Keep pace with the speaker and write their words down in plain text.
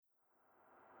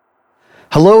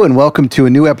Hello and welcome to a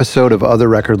new episode of Other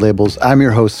Record Labels. I'm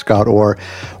your host, Scott Orr.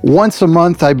 Once a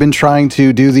month, I've been trying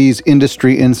to do these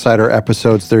Industry Insider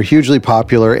episodes. They're hugely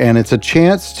popular, and it's a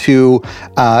chance to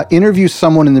interview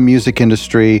someone in the music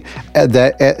industry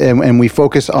and we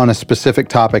focus on a specific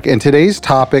topic. And today's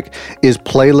topic is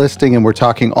playlisting, and we're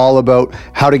talking all about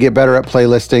how to get better at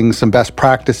playlisting, some best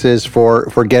practices for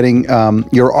getting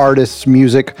your artist's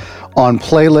music on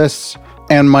playlists.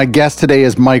 And my guest today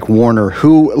is Mike Warner,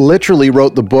 who literally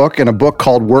wrote the book, and a book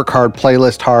called Work Hard,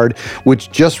 Playlist Hard,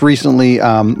 which just recently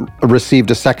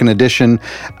received a second edition.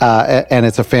 And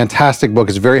it's a fantastic book.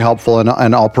 It's very helpful.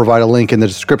 And I'll provide a link in the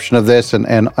description of this.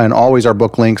 And always our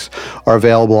book links are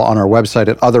available on our website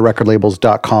at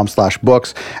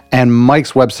otherrecordlabels.com/books. And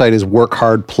Mike's website is Work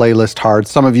Hard, Playlist Hard.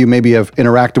 Some of you maybe have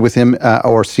interacted with him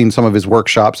or seen some of his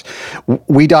workshops.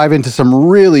 We dive into some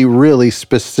really, really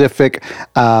specific,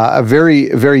 very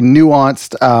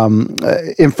nuanced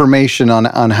information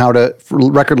on how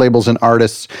record labels and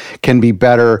artists can be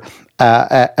better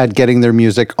at getting their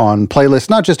music on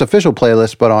playlists, not just official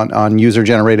playlists, but on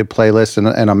user-generated playlists and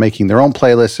on making their own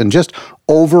playlists, and just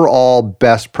overall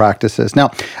best practices.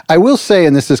 Now, I will say,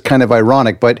 and this is kind of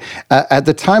ironic, but at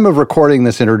the time of recording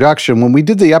this introduction, when we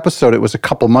did the episode, it was a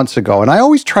couple months ago, and I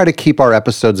always try to keep our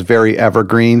episodes very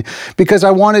evergreen because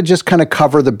I want to just kind of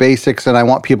cover the basics, and I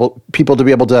want people to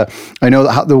be able to, I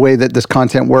know the way that this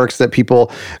content works, that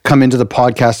people come into the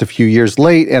podcast a few years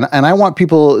late, and I want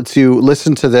people to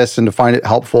listen to this and to find it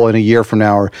helpful in a year from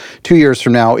now or 2 years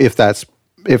from now, if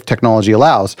technology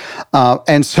allows.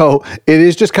 And so it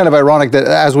is just kind of ironic that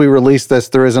as we release this,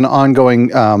 there is an ongoing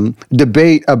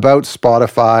debate about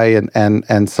Spotify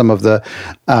and some of the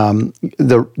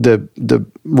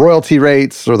royalty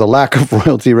rates or the lack of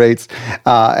royalty rates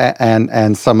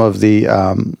and some of the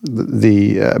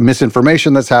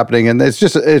misinformation that's happening. And it's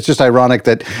just ironic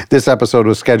that this episode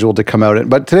was scheduled to come out.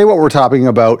 But today what we're talking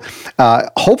about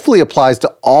hopefully applies to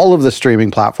all of the streaming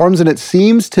platforms. And it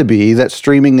seems to be that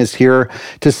streaming is here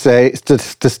to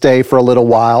stay for a little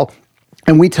while.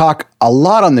 And we talk a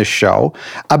lot on this show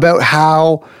about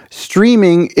how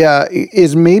streaming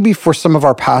is maybe for some of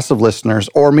our passive listeners,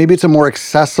 or maybe it's a more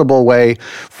accessible way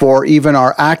for even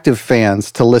our active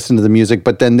fans to listen to the music,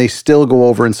 but then they still go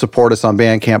over and support us on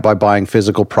Bandcamp by buying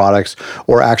physical products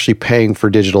or actually paying for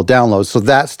digital downloads. So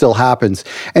that still happens.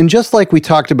 And just like we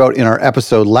talked about in our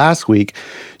episode last week,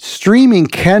 streaming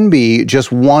can be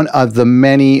just one of the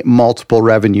many multiple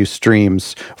revenue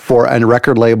streams for a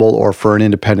record label or for an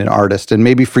independent artist. And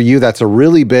maybe for you, that's a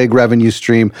really big revenue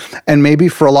stream. And maybe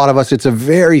for a lot of us, it's a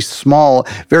very small,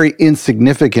 very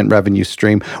insignificant revenue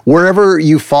stream. Wherever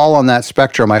you fall on that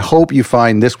spectrum, I hope you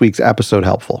find this week's episode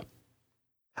helpful.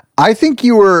 I think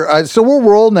you were, so we'll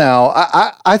roll now.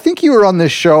 I think you were on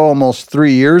this show almost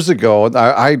 3 years ago.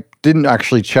 I didn't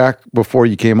actually check before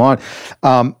you came on.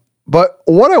 But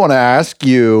what I want to ask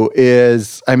you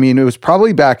is, I mean, it was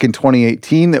probably back in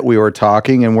 2018 that we were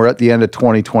talking, and we're at the end of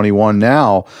 2021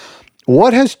 now.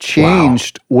 What has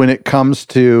changed when it comes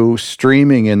to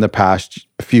streaming in the past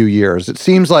few years? It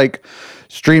seems like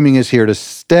streaming is here to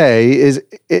stay. Is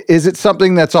it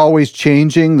something that's always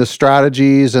changing, the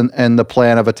strategies and the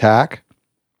plan of attack?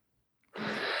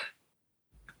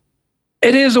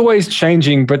 It is always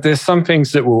changing, but there's some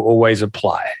things that will always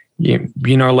apply. You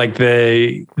know, like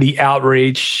the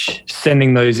outreach,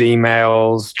 sending those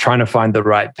emails, trying to find the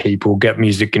right people, get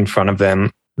music in front of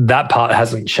them. That part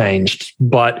hasn't changed.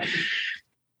 But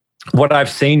what I've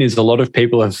seen is a lot of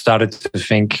people have started to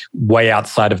think way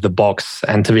outside of the box,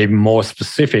 and to be more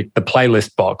specific, the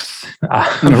playlist box.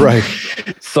 Right.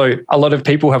 So a lot of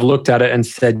people have looked at it and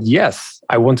said, yes,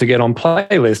 I want to get on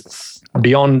playlists.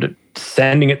 Beyond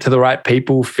sending it to the right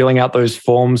people, filling out those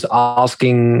forms,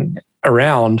 asking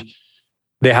around,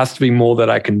 there has to be more that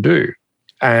I can do.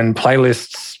 And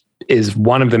playlists is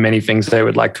one of the many things they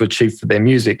would like to achieve for their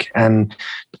music. And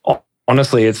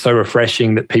honestly, it's so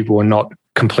refreshing that people are not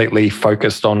completely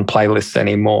focused on playlists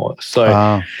anymore.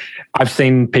 So I've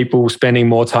seen people spending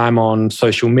more time on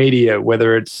social media,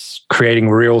 whether it's creating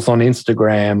reels on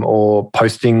Instagram or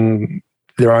posting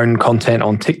their own content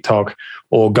on TikTok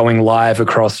or going live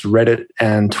across Reddit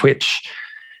and Twitch.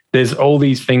 There's all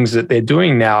these things that they're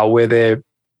doing now where they're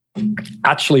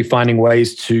actually finding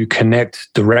ways to connect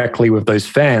directly with those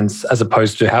fans, as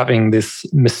opposed to having this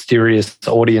mysterious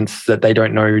audience that they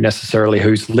don't know necessarily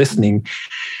who's listening.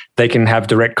 They can have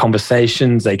direct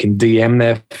conversations. They can DM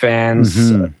their fans.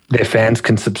 Mm-hmm. Their fans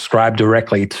can subscribe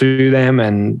directly to them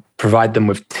and provide them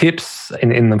with tips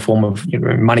in the form of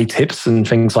money tips and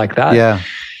things like that. Yeah.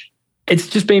 It's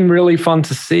just been really fun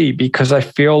to see, because I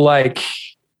feel like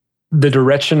the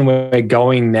direction we're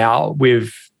going now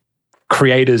with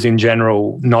creators in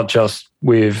general, not just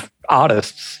with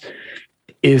artists,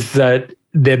 is that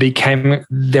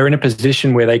they're in a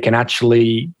position where they can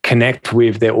actually connect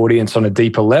with their audience on a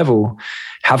deeper level,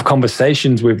 have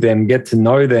conversations with them, get to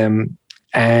know them.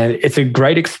 And it's a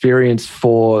great experience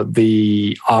for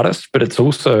the artist, but it's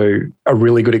also a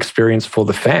really good experience for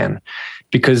the fan.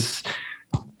 Because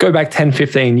go back 10,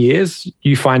 15 years,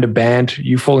 you find a band,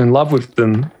 you fall in love with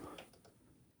them.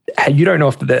 You don't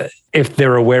know if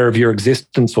they're aware of your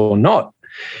existence or not.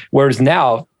 Whereas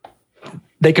now,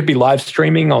 they could be live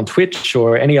streaming on Twitch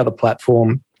or any other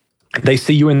platform. They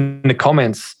see you in the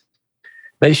comments.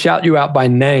 They shout you out by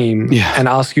name and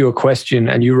ask you a question,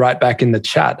 and you write back in the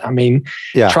chat. I mean,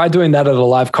 try doing that at a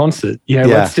live concert.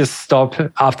 Let's just stop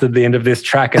after the end of this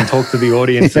track and talk to the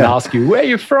audience and ask you, where are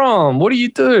you from? What do you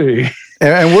do?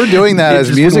 And we're doing that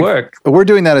as music. We're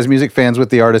doing that as music fans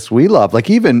with the artists we love. Like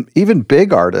even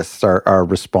big artists are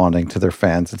responding to their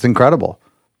fans. It's incredible.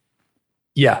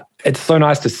 Yeah, it's so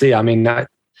nice to see. I mean,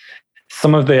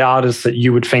 some of the artists that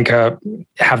you would think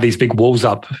have these big walls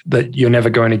up that you're never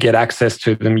going to get access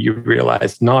to them, you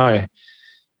realize, no,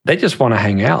 they just want to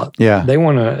hang out. Yeah, they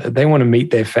want to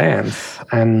meet their fans.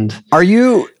 And are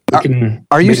you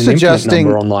suggesting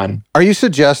online? Are you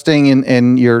suggesting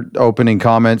in your opening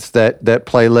comments that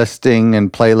playlisting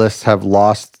and playlists have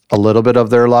lost a little bit of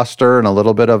their luster and a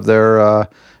little bit of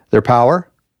their power?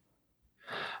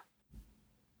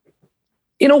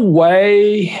 In a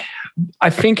way,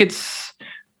 I think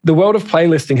the world of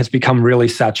playlisting has become really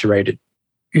saturated.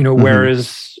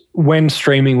 Whereas when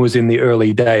streaming was in the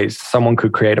early days, someone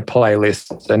could create a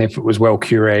playlist, and if it was well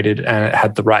curated and it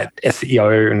had the right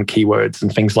SEO and keywords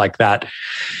and things like that,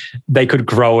 they could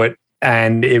grow it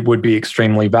and it would be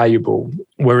extremely valuable.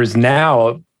 Whereas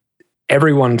now,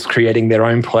 everyone's creating their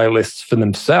own playlists for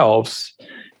themselves.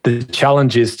 The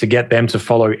challenge is to get them to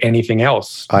follow anything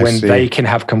else they can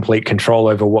have complete control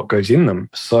over what goes in them.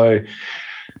 So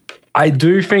I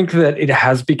do think that it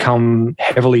has become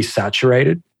heavily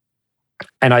saturated.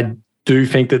 And I do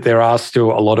think that there are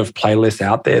still a lot of playlists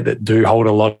out there that do hold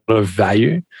a lot of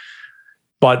value.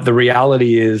 But the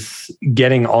reality is,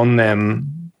 getting on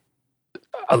them,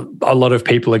 a lot of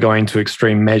people are going to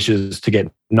extreme measures to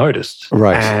get noticed.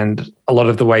 Right. And a lot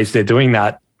of the ways they're doing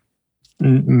that,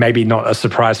 maybe not a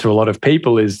surprise to a lot of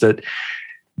people, is that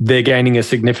they're gaining a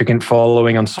significant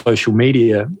following on social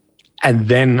media and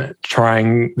then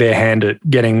trying their hand at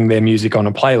getting their music on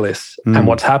a playlist. And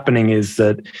what's happening is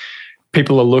that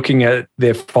people are looking at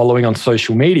their following on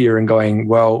social media and going,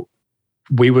 well,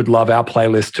 we would love our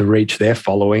playlist to reach their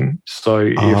following.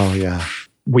 So if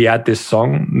we add this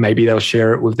song, maybe they'll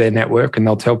share it with their network and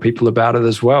they'll tell people about it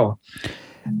as well.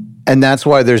 And that's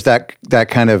why there's that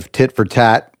kind of tit for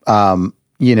tat,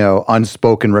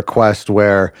 unspoken request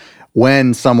where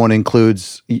when someone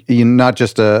includes not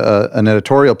just an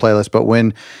editorial playlist, but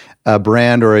when a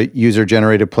brand or a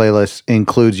user-generated playlist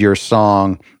includes your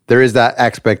song, there is that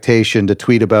expectation to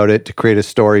tweet about it, to create a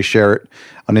story, share it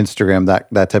on Instagram,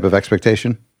 that type of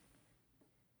expectation?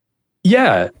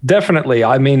 Yeah, definitely.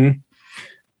 I mean,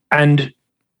 and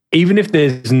even if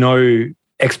there's no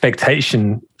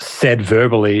expectation said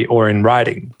verbally or in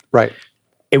writing, right,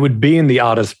 it would be in the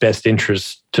artist's best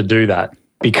interest to do that,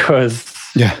 because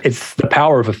it's the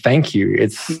power of a thank you.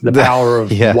 It's the power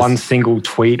of one single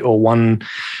tweet or one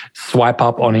swipe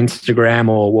up on Instagram,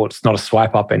 or well, it's not a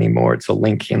swipe up anymore. It's a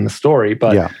link in the story.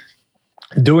 But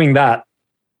doing that,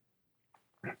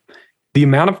 the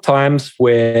amount of times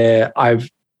where I've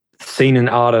seen an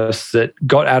artist that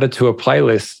got added to a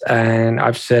playlist and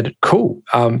I've said, cool,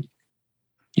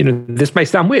 this may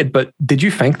sound weird, but did you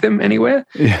thank them anywhere?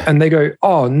 Yeah. And they go,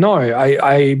 oh no,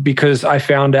 I because I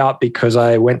found out because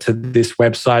I went to this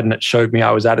website and it showed me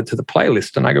I was added to the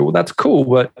playlist. And I go, well, that's cool,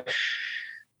 but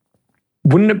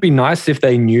wouldn't it be nice if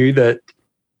they knew that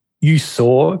you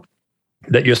saw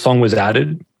that your song was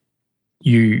added,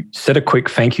 you said a quick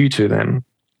thank you to them,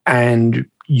 and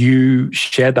you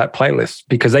shared that playlist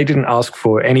because they didn't ask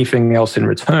for anything else in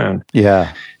return.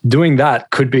 Yeah. Doing that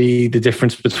could be the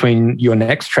difference between your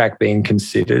next track being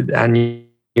considered and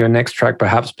your next track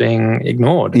perhaps being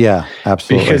ignored. Yeah,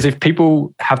 absolutely. Because if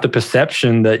people have the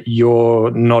perception that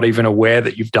you're not even aware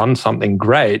that you've done something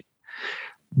great,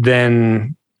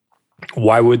 then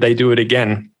why would they do it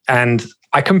again? And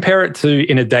I compare it to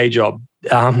in a day job,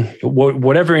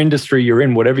 whatever industry you're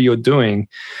in, whatever you're doing,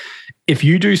 if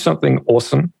you do something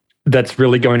awesome that's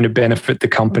really going to benefit the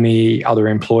company, other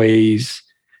employees,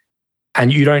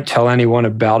 and you don't tell anyone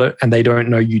about it and they don't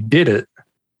know you did it,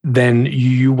 then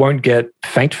you won't get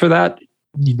thanked for that.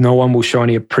 No one will show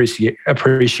any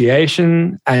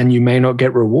appreciation and you may not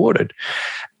get rewarded.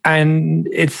 And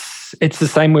it's the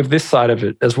same with this side of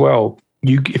it as well.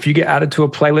 If you get added to a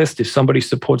playlist, if somebody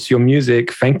supports your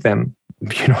music, thank them.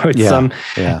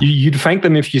 You'd thank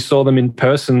them if you saw them in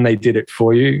person, they did it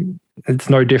for you.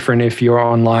 It's no different if you're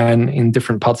online in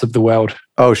different parts of the world.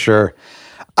 Oh, sure.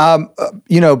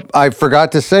 I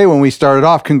forgot to say when we started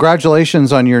off,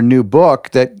 congratulations on your new book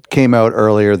that came out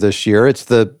earlier this year. It's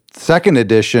the second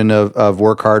edition of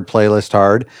Work Hard, Playlist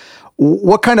Hard.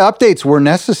 What kind of updates were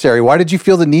necessary? Why did you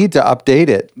feel the need to update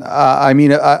it?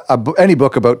 Any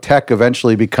book about tech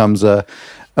eventually becomes a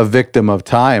victim of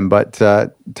time, but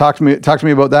talk to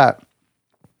me about that.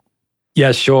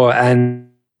 Yeah, sure. And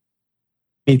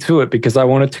me to it, because I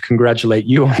wanted to congratulate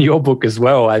you on your book as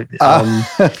well.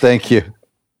 Thank you.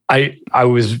 I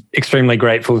was extremely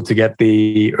grateful to get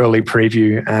the early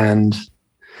preview, and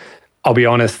I'll be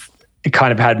honest, it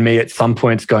kind of had me at some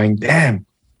points going, damn,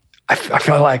 I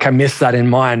feel like I missed that in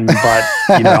mine, but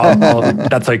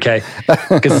that's okay.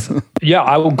 Because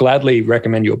I will gladly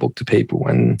recommend your book to people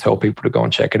and tell people to go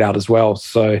and check it out as well.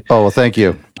 So, well, thank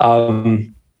you. But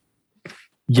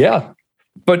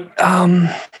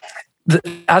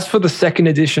as for the second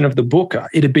edition of the book,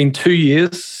 it had been 2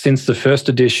 years since the first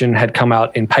edition had come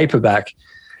out in paperback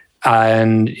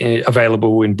and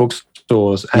available in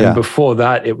bookstores. And before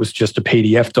that, it was just a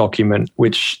PDF document,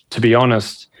 which, to be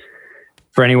honest,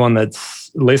 for anyone that's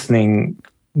listening,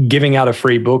 giving out a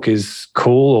free book is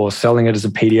cool, or selling it as a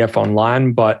PDF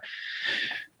online. But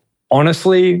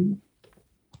honestly,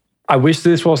 I wish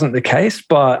this wasn't the case,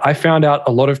 but I found out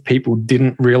a lot of people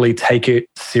didn't really take it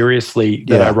seriously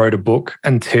that I wrote a book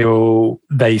until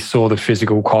they saw the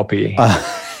physical copy.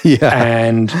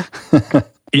 And,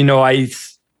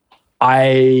 I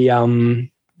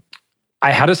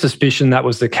had a suspicion that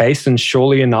was the case. And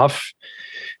surely enough,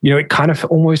 it kind of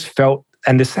almost felt,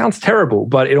 and this sounds terrible,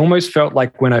 but it almost felt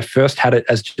like when I first had it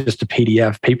as just a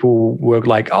PDF, people were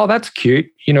like, oh, that's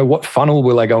cute. What funnel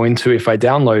will I go into if I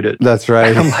download it? That's right.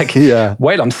 And I'm like,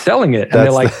 wait, I'm selling it. And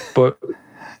they're like, but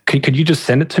could you just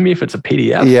send it to me if it's a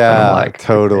PDF? Yeah, I'm like,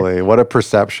 totally. Okay. What a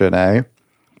perception, eh?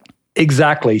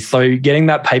 Exactly. So getting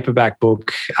that paperback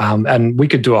book, and we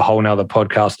could do a whole nother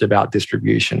podcast about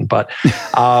distribution, but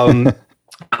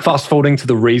fast forwarding to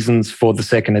the reasons for the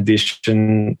second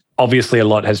edition, obviously a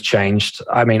lot has changed.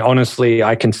 I mean, honestly,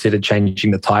 I considered changing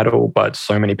the title, but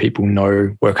so many people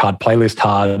know Work Hard, Playlist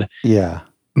Hard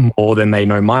more than they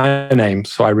know my name.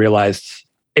 So I realized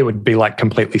it would be like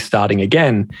completely starting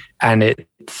again. And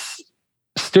it's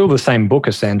still the same book,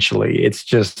 essentially. It's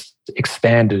just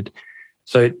expanded.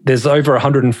 So there's over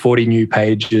 140 new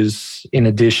pages in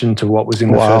addition to what was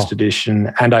in the first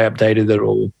edition, and I updated it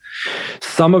all.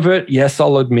 Some of it, yes,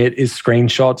 I'll admit, is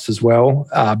screenshots as well,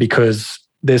 because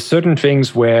there's certain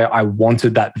things where I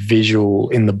wanted that visual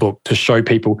in the book to show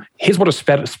people, here's what a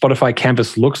Spotify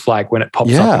canvas looks like when it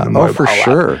pops up in the mobile app.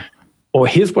 Sure. Or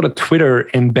here's what a Twitter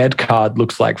embed card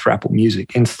looks like for Apple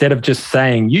Music. Instead of just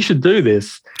saying, you should do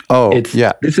this,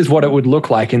 this is what it would look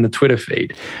like in the Twitter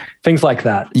feed. Things like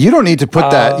that. You don't need to put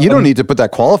that. You don't need to put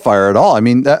that qualifier at all. I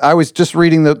mean, I was just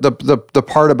reading the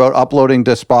part about uploading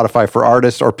to Spotify for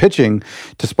Artists or pitching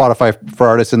to Spotify for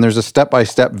Artists, and there's a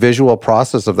step-by-step visual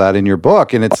process of that in your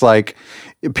book, and it's like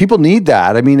people need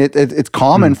that. I mean, it's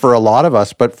common for a lot of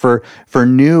us, but for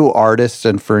new artists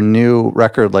and for new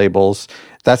record labels,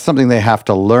 that's something they have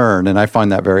to learn, and I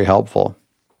find that very helpful.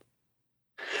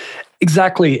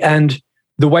 Exactly, and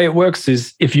the way it works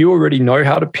is if you already know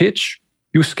how to pitch,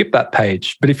 you'll skip that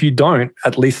page. But if you don't,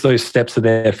 at least those steps are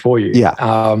there for you. Yeah.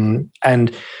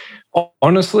 And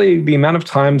honestly, the amount of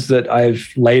times that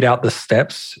I've laid out the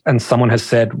steps and someone has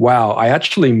said, wow, I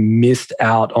actually missed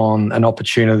out on an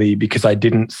opportunity because I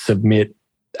didn't submit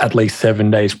at least 7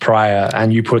 days prior,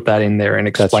 and you put that in there and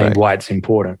explained why it's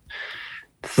important.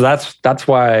 So that's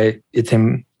why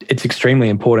it's extremely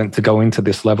important to go into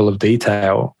this level of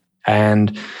detail.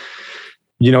 And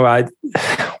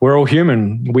we're all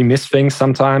human. We miss things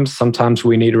sometimes. Sometimes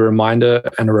we need a reminder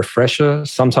and a refresher.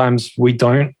 Sometimes we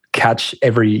don't catch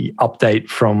every update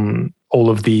from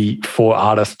all of the 4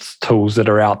 artists tools that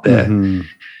are out there. Mm-hmm.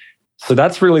 So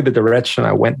that's really the direction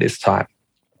I went this time.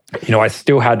 I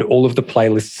still had all of the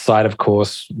playlists side, of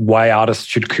course, why artists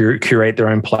should curate their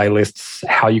own playlists,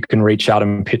 how you can reach out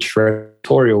and pitch for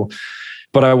editorial.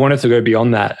 But I wanted to go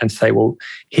beyond that and say, well,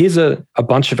 here's a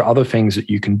bunch of other things that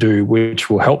you can do which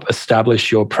will help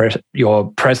establish your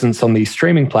presence on these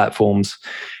streaming platforms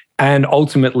and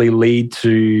ultimately lead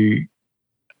to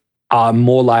a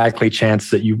more likely chance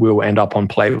that you will end up on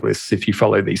playlists if you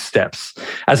follow these steps,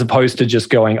 as opposed to just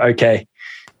going, okay,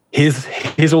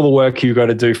 here's all the work you got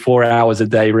to do 4 hours a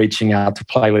day reaching out to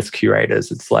playlist curators.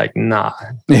 It's like, nah,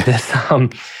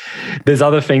 there's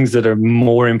other things that are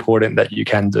more important that you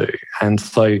can do. And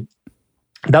so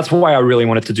that's why I really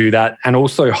wanted to do that, and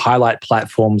also highlight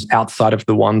platforms outside of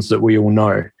the ones that we all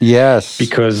know. Yes.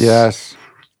 Because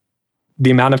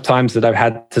the amount of times that I've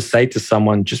had to say to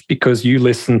someone, just because you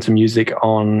listen to music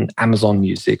on Amazon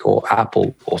Music or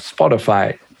Apple or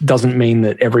Spotify doesn't mean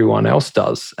that everyone else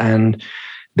does. And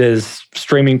there's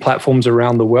streaming platforms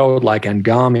around the world like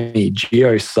Angami,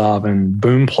 JioSav, and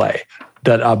Boomplay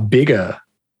that are bigger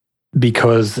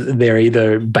because they're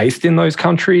either based in those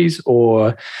countries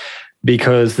or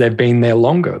because they've been there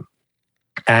longer.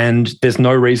 And there's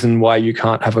no reason why you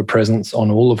can't have a presence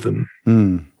on all of them.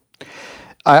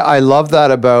 I love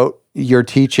that about your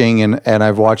teaching, and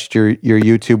I've watched your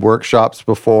YouTube workshops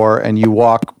before, and you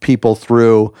walk people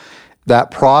through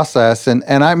that process. And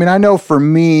I mean, I know for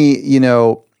me, you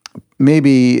know,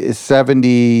 maybe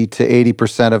 70 to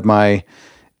 80% of my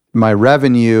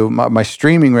revenue, my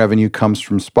streaming revenue comes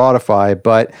from Spotify,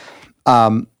 but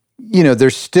you know,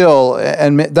 there's still,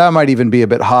 and that might even be a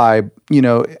bit high, you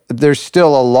know, there's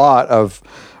still a lot of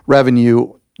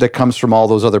revenue that comes from all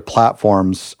those other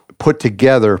platforms put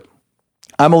together.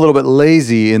 I'm a little bit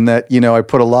lazy in that, you know, I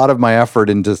put a lot of my effort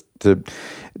into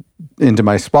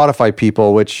my Spotify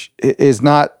people, which is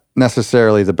not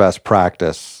necessarily the best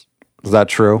practice. Is that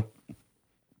true?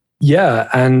 Yeah.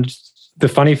 And the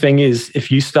funny thing is,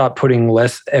 if you start putting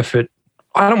less effort,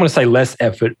 I don't want to say less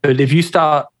effort, but if you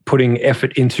start putting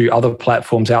effort into other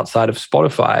platforms outside of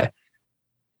Spotify,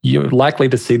 you're likely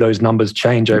to see those numbers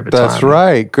change over time. That's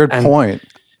right. Good point.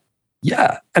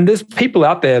 Yeah. And there's people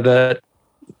out there that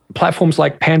platforms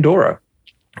like Pandora,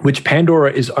 which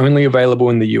Pandora is only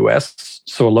available in the US.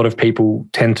 So a lot of people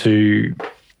tend to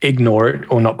ignore it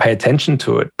or not pay attention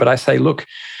to it. But I say, look,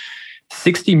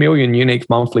 60 million unique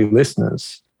monthly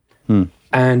listeners.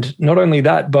 And not only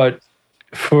that, but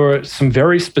for some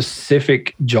very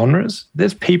specific genres,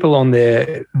 there's people on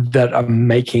there that are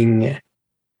making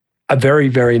a very,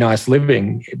 very nice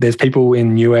living. There's people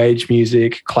in new age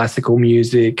music, classical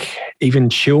music, even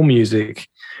chill music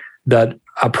that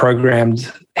are programmed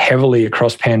heavily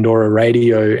across Pandora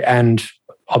Radio and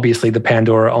obviously the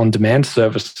Pandora on-demand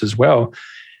service as well.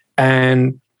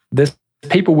 And there's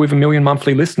people with 1 million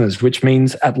monthly listeners, which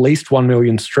means at least 1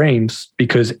 million streams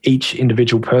because each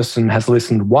individual person has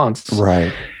listened once.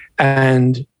 Right.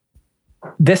 And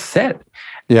they're set.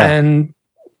 Yeah. And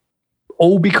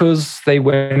all because they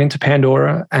went into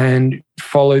Pandora and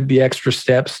followed the extra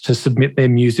steps to submit their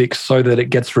music so that it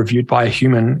gets reviewed by a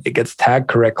human, it gets tagged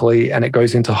correctly, and it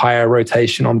goes into higher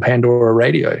rotation on Pandora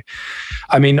Radio.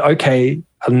 I mean, okay,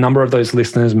 a number of those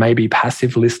listeners may be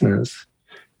passive listeners,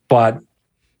 but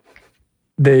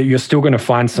you're still going to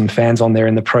find some fans on there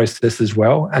in the process as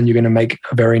well, and you're going to make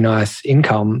a very nice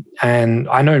income. And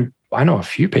I know a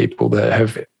few people that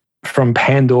have, from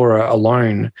Pandora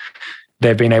alone,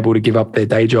 they've been able to give up their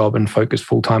day job and focus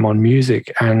full-time on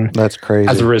music. And that's crazy.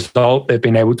 As a result, they've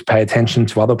been able to pay attention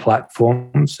to other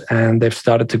platforms, and they've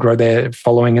started to grow their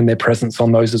following and their presence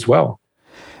on those as well.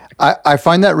 I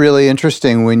find that really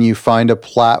interesting when you find a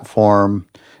platform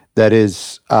that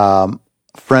is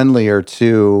friendlier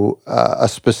to a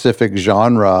specific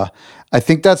genre. I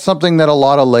think that's something that a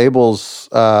lot of labels,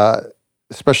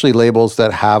 especially labels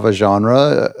that have a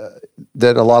genre,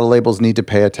 that a lot of labels need to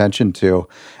pay attention to.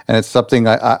 And it's something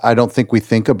I don't think we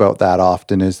think about that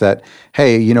often, is that,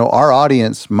 hey, you know, our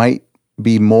audience might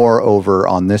be more over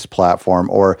on this platform,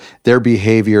 or their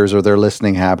behaviors or their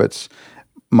listening habits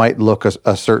might look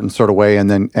a certain sort of way, and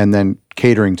then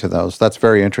catering to those. That's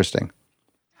very interesting.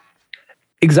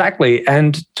 Exactly.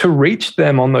 And to reach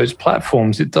them on those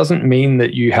platforms, it doesn't mean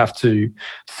that you have to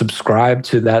subscribe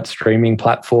to that streaming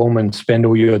platform and spend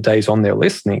all your days on there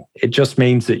listening. It just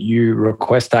means that you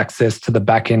request access to the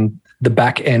back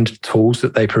end tools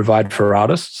that they provide for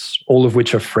artists, all of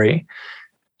which are free.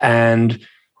 And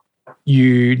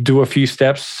you do a few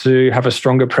steps to have a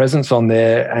stronger presence on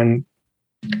there. And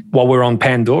while we're on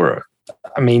Pandora,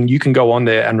 I mean, you can go on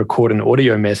there and record an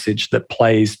audio message that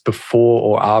plays before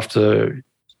or after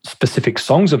specific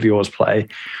songs of yours play,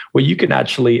 where you can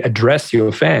actually address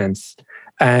your fans.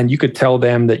 And you could tell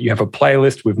them that you have a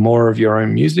playlist with more of your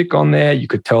own music on there. You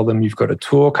could tell them you've got a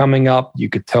tour coming up. You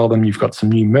could tell them you've got some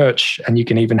new merch, and you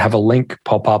can even have a link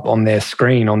pop up on their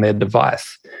screen on their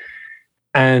device.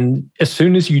 And as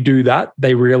soon as you do that,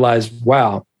 they realize,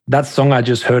 wow, that song I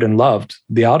just heard and loved,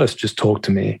 the artist just talked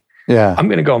to me. Yeah. I'm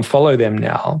going to go and follow them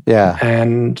now. Yeah.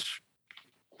 And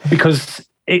because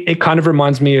it kind of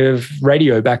reminds me of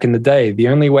radio back in the day. The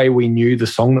only way we knew the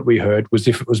song that we heard was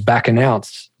if it was back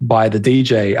announced by the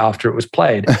DJ after it was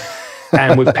played.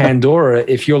 And with Pandora,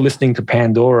 if you're listening to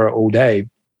Pandora all day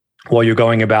while you're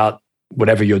going about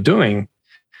whatever you're doing,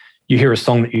 you hear a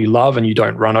song that you love and you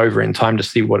don't run over in time to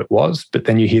see what it was, but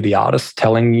then you hear the artist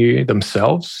telling you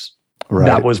themselves, right,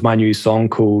 that was my new song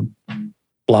called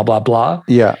blah, blah, blah.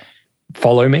 Yeah.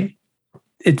 Follow me.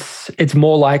 It's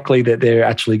more likely that they're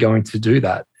actually going to do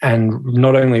that. And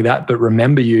not only that, but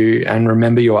remember you and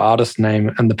remember your artist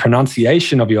name and the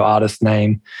pronunciation of your artist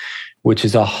name, which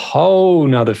is a whole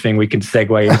nother thing we can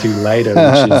segue into later,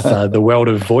 which is the world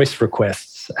of voice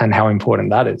requests and how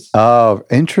important that is. Oh,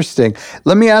 interesting.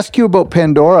 Let me ask you about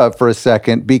Pandora for a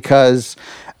second, because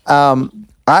I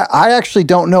actually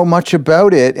don't know much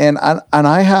about it. And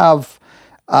I have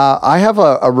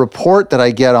a report that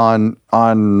I get on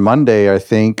Monday, I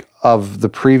think, of the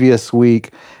previous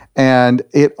week, and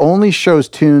it only shows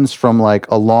tunes from like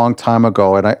a long time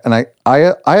ago. And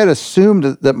I had assumed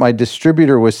that my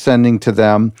distributor was sending to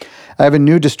them. I have a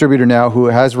new distributor now who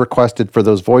has requested for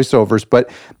those voiceovers, but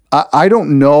I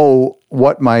don't know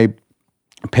what my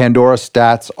Pandora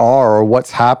stats are or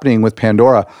what's happening with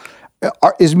Pandora.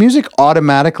 Is music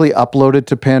automatically uploaded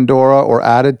to Pandora or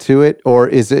added to it, or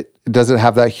does it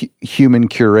have that human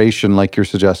curation like you're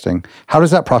suggesting? How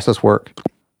does that process work?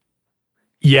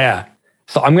 Yeah.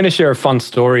 So I'm going to share a fun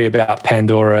story about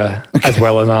Pandora as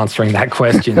well as answering that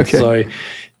question. Okay. So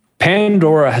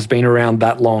Pandora has been around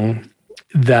that long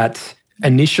that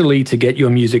initially to get your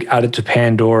music added to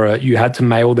Pandora, you had to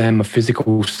mail them a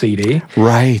physical CD.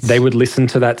 Right. They would listen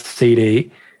to that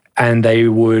CD and they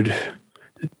would,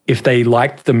 if they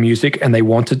liked the music and they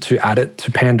wanted to add it to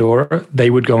Pandora, they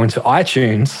would go into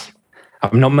iTunes.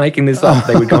 I'm not making this up.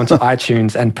 They would go into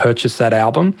iTunes and purchase that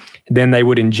album. Then they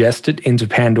would ingest it into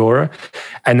Pandora,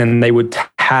 and then they would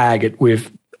tag it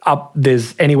with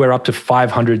there's anywhere up to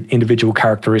 500 individual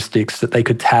characteristics that they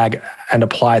could tag and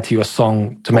apply to your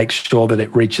song to make sure that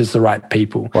it reaches the right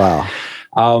people. Wow.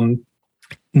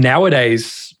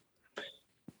 Nowadays,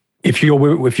 if you're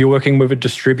working with a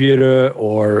distributor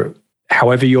or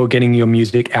however you're getting your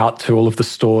music out to all of the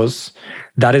stores,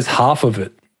 that is half of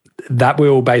it. That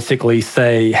will basically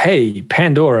say, hey,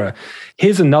 Pandora,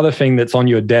 here's another thing that's on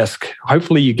your desk.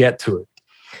 Hopefully you get to it.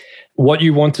 What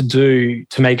you want to do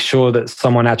to make sure that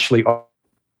someone actually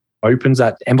opens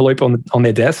that envelope on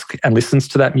their desk and listens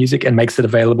to that music and makes it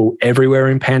available everywhere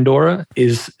in Pandora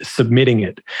is submitting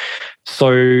it.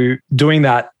 So doing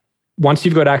that, once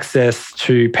you've got access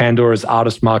to Pandora's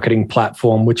artist marketing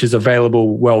platform, which is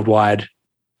available worldwide,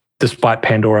 despite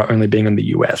Pandora only being in the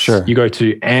US, sure, you go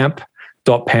to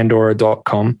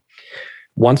amp.pandora.com.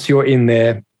 Once you're in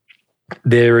there,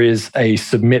 there is a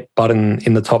submit button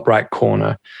in the top right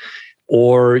corner,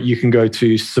 or you can go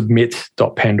to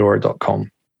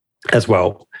submit.pandora.com as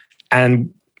well.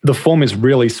 And the form is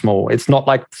really small. It's not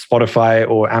like Spotify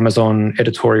or Amazon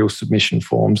editorial submission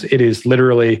forms. It is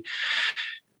literally,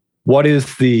 what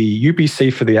is the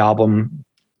UPC for the album?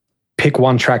 Pick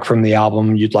one track from the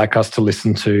album you'd like us to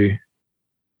listen to.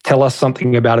 Tell us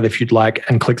something about it if you'd like,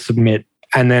 and click submit.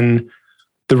 And then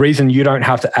the reason you don't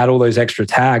have to add all those extra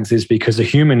tags is because a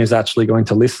human is actually going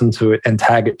to listen to it and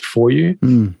tag it for you,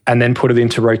 and then put it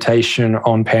into rotation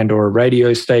on Pandora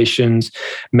radio stations,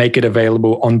 make it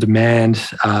available on demand,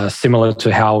 similar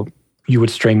to how you would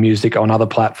stream music on other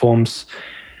platforms.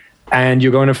 And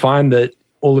you're going to find that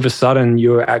all of a sudden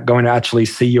you're going to actually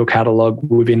see your catalog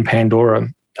within Pandora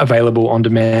available on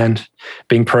demand,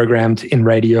 being programmed in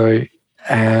radio,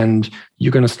 and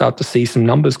you're going to start to see some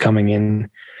numbers coming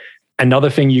in. Another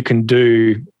thing you can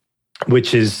do,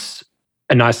 which is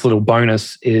a nice little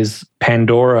bonus, is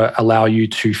Pandora allow you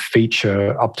to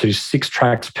feature up to 6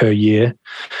 tracks per year,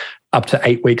 up to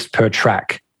 8 weeks per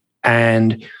track.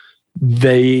 And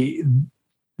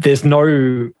there's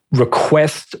no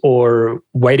request or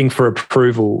waiting for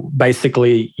approval.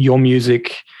 Basically, your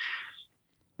music,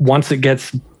 once it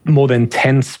gets more than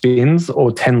 10 spins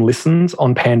or 10 listens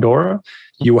on Pandora,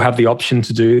 you will have the option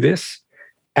to do this.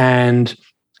 And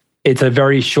it's a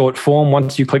very short form.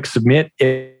 Once you click submit,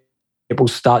 it will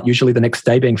start usually the next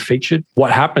day being featured.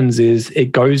 What happens is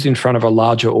it goes in front of a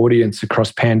larger audience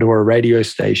across Pandora radio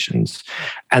stations,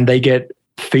 and they get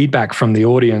feedback from the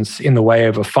audience in the way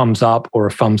of a thumbs up or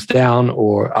a thumbs down,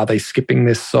 or are they skipping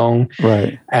this song?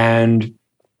 Right. And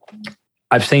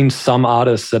I've seen some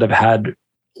artists that have had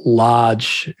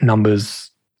large numbers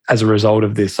as a result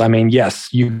of this. I mean,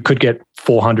 yes, you could get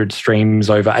 400 streams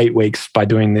over 8 weeks by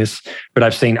doing this, but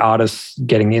I've seen artists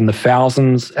getting in the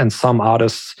thousands, and some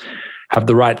artists have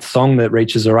the right song that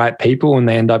reaches the right people, and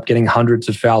they end up getting hundreds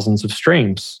of thousands of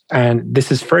streams. And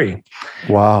this is free.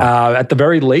 Wow. At the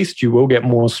very least, you will get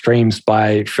more streams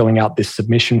by filling out this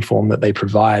submission form that they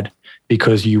provide,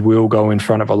 because you will go in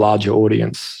front of a larger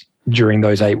audience during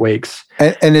those 8 weeks.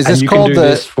 And is this you called can do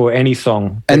this for any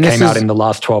song that came out in the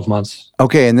last 12 months.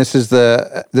 Okay, and is this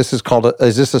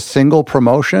a single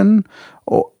promotion?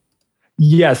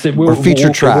 Yes, it will. Or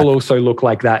featured track? It will also look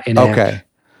like that in AMP. Okay.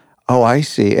 Oh, I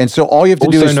see. And so all you have to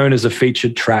do is... Also known as a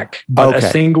featured track. But a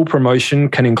single promotion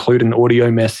can include an audio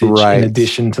message in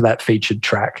addition to that featured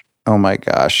track. Oh my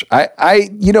gosh.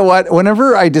 You know what?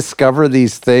 Whenever I discover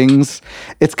these things,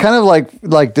 it's kind of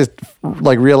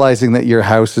like realizing that your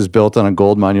house is built on a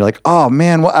gold mine. You're like, oh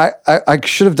man, well, I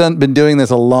should have been doing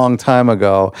this a long time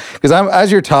ago. Because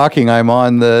as you're talking, I'm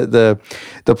on the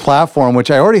platform,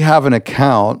 which I already have an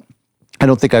account. I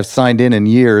don't think I've signed in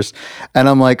years. And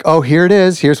I'm like, oh, here it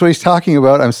is. Here's what he's talking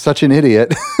about. I'm such an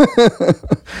idiot.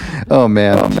 Oh,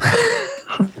 man.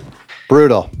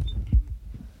 Brutal.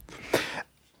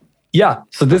 Yeah.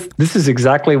 So this is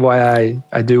exactly why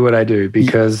I do what I do,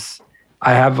 because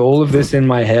I have all of this in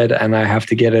my head and I have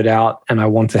to get it out, and I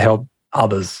want to help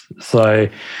others. So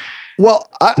not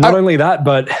only that,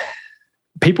 but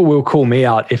people will call me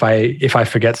out if I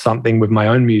forget something with my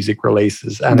own music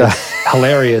releases, and it's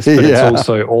hilarious, but it's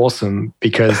also awesome,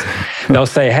 because they'll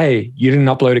say, "Hey, you didn't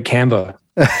upload a Canva."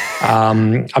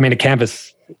 A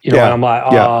Canvas, and I'm like,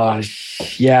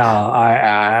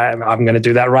 I'm going to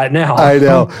do that right now. I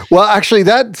know. Well, actually,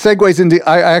 that segues into.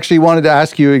 I actually wanted to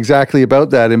ask you exactly about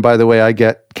that. And by the way, I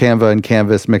get Canva and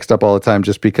Canvas mixed up all the time,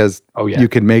 just because you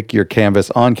can make your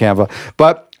canvas on Canva.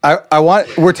 But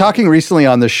we're talking recently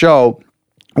on the show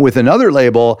with another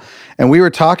label, and we were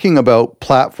talking about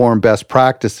platform best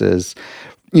practices.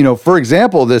 For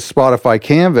example, this Spotify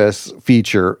Canvas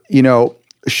feature,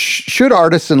 should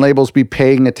artists and labels be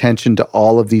paying attention to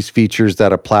all of these features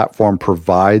that a platform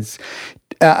provides?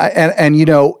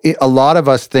 A lot of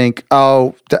us think,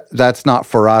 that's not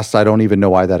for us. I don't even know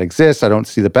why that exists. I don't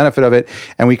see the benefit of it.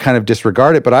 And we kind of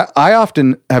disregard it. But I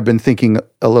often have been thinking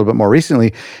a little bit more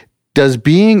recently, does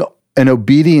being an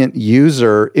obedient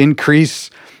user increase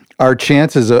our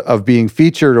chances of being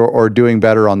featured or doing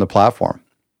better on the platform?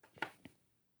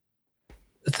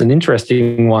 It's an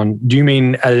interesting one. Do you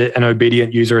mean an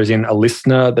obedient user as in a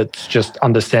listener that's just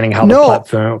understanding how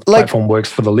the platform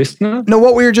works for the listener? No,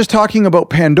 what we were just talking about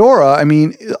Pandora, I'm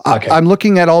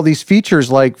looking at all these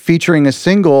features like featuring a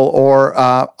single or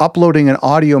uploading an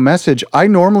audio message. I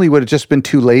normally would have just been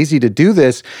too lazy to do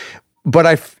this. But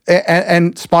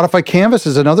and Spotify Canvas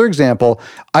is another example.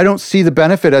 I don't see the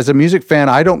benefit as a music fan.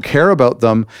 I don't care about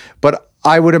them, but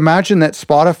I would imagine that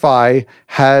Spotify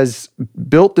has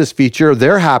built this feature.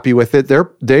 They're happy with it.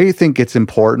 They think it's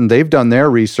important. They've done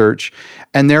their research,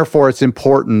 and therefore it's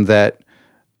important that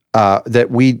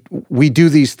we do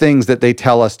these things that they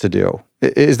tell us to do.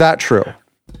 Is that true?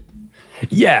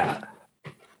 Yeah.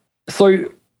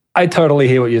 So I totally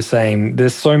hear what you're saying.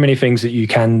 There's so many things that you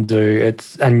can do.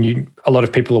 A lot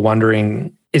of people are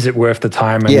wondering, is it worth the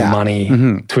time and the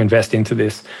money to invest into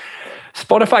this?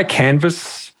 Spotify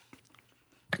Canvas,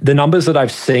 the numbers that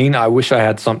I've seen, I wish I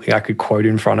had something I could quote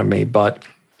in front of me, but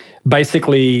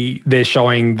basically they're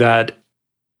showing that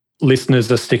listeners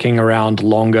are sticking around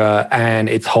longer and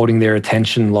it's holding their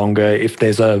attention longer if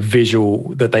there's a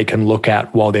visual that they can look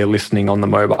at while they're listening on the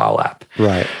mobile app.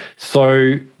 Right.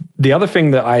 So the other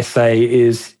thing that I say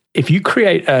is if you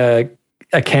create a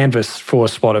canvas for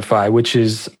Spotify, which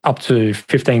is up to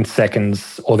 15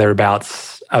 seconds or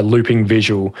thereabouts, a looping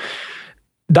visual,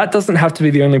 that doesn't have to be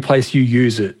the only place you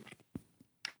use it.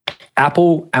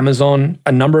 Apple, Amazon,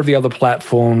 a number of the other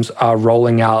platforms are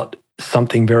rolling out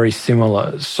something very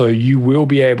similar. So you will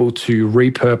be able to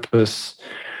repurpose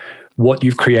what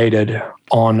you've created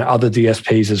on other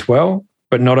DSPs as well.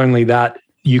 But not only that,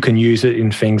 you can use it in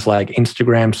things like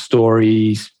Instagram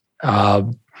stories.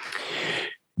 JioSaavn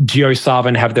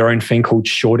have their own thing called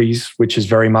Shorties, which is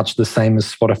very much the same as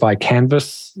Spotify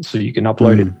Canvas. So you can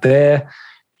upload it there.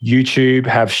 YouTube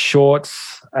have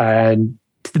Shorts, and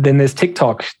then there's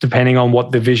TikTok, depending on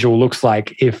what the visual looks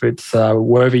like. If it's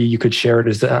worthy, you could share it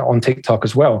as on TikTok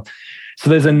as well. So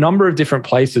there's a number of different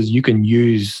places you can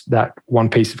use that one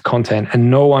piece of content, and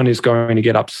no one is going to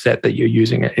get upset that you're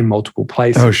using it in multiple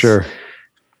places. Oh, sure.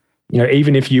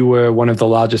 Even if you were one of the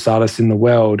largest artists in the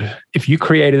world, if you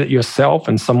created it yourself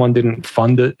and someone didn't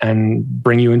fund it and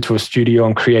bring you into a studio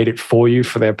and create it for you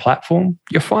for their platform,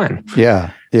 you're fine.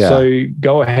 Yeah. So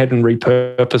go ahead and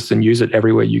repurpose and use it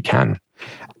everywhere you can.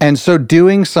 And so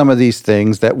doing some of these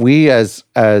things that we as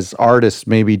artists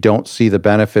maybe don't see the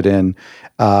benefit in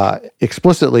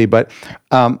explicitly, but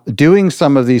doing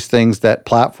some of these things that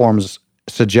platforms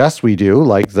suggest we do,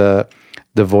 like the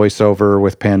voiceover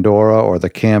with Pandora or the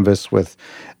Canvas with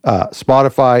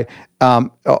Spotify,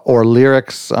 or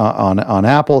lyrics on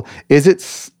Apple,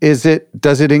 does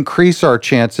it increase our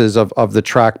chances of the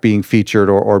track being featured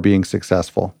or being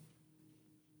successful?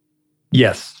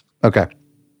 Yes. Okay.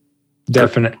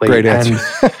 Definitely. Great answer.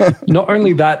 And not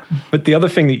only that, but the other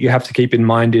thing that you have to keep in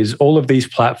mind is all of these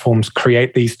platforms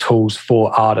create these tools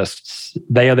for artists.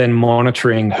 They are then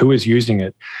monitoring who is using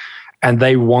it, and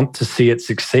they want to see it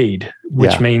succeed,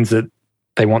 which means that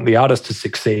they want the artist to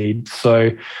succeed.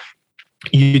 So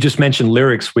you just mentioned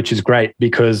lyrics, which is great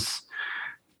because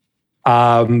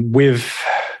with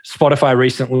Spotify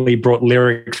recently brought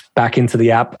lyrics back into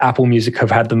the app. Apple Music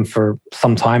have had them for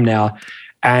some time now.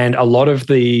 And a lot of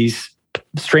these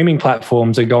streaming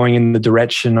platforms are going in the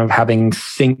direction of having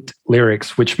synced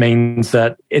lyrics, which means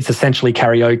that it's essentially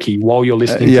karaoke. While you're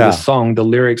listening to the song, the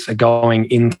lyrics are going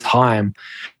in time.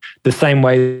 The same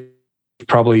way you've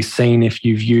probably seen if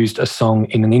you've used a song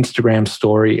in an Instagram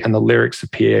story and the lyrics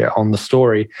appear on the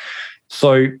story.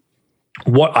 So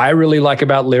what I really like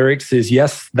about lyrics is,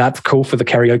 yes, that's cool for the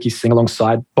karaoke sing-along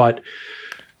side, but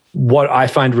what I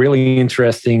find really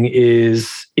interesting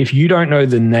is if you don't know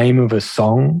the name of a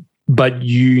song, but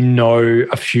you know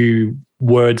a few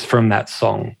words from that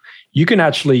song, you can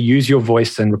actually use your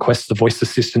voice and request the voice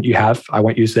assistant you have. I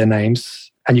won't use their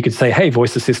names. And you could say, hey,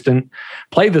 voice assistant,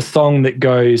 play the song that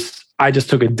goes, I just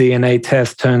took a DNA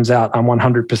test, turns out I'm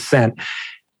 100%.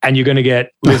 And you're going to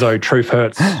get Lizzo, Truth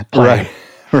Hurts playing.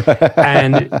 Right.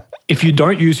 And if you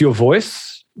don't use your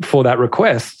voice for that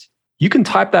request, you can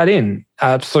type that in.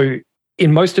 So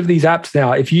in most of these apps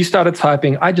now, if you started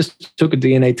typing, I just took a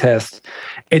DNA test,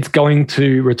 it's going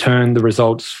to return the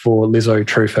results for Lizzo,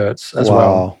 Truth Hurts as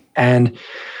well. And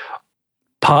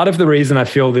part of the reason I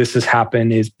feel this has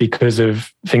happened is because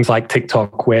of things like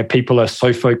TikTok, where people are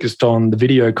so focused on the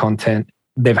video content,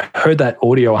 they've heard that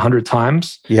audio 100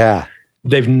 times. Yeah.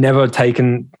 They've never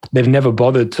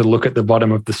bothered to look at the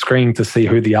bottom of the screen to see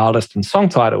who the artist and song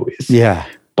title is. Yeah.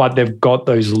 But they've got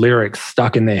those lyrics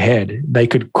stuck in their head. They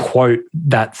could quote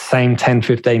that same 10,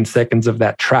 15 seconds of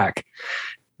that track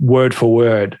word for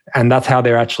word. And that's how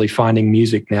they're actually finding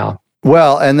music now.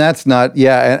 Well, and that's not,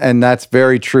 and that's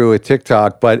very true with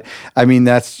TikTok. But I mean,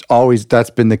 that's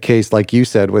been the case, like you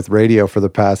said, with radio for the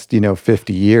past,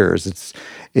 50 years.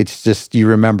 It's just, you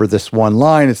remember this one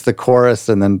line, it's the chorus,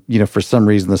 and then, for some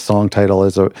reason the song title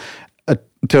is a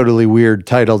totally weird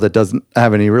title that doesn't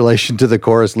have any relation to the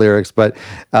chorus lyrics. But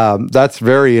that's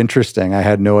very interesting. I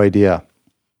had no idea.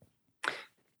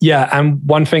 Yeah, and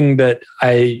one thing that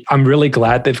I'm really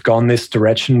glad they've gone this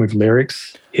direction with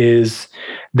lyrics is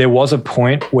there was a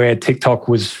point where TikTok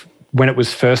was, when it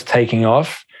was first taking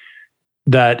off,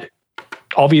 that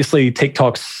obviously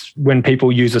TikTok's, when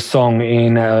people use a song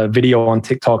in a video on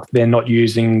TikTok, they're not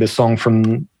using the song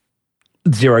from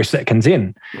 0 seconds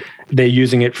in. They're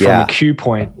using it from a cue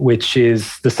point, which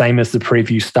is the same as the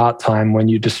preview start time when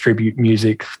you distribute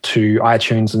music to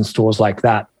iTunes and stores like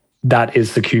that. That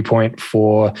is the cue point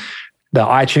for the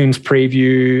iTunes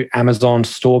preview, Amazon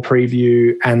store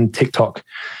preview, and TikTok.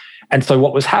 And so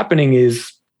what was happening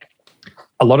is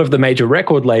a lot of the major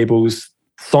record labels,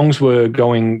 songs were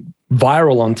going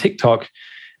viral on TikTok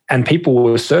and people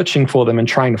were searching for them and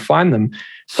trying to find them.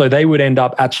 So they would end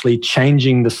up actually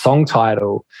changing the song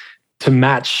title to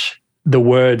match the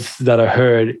words that are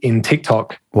heard in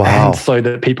TikTok. Wow. And so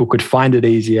that people could find it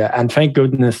easier. And thank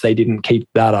goodness they didn't keep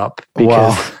that up,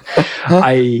 because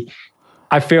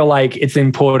I feel like it's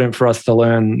important for us to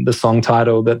learn the song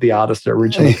title that the artist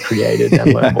originally created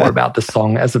and learn more about the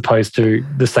song as opposed to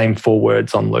the same 4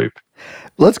 words on loop.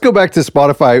 Let's go back to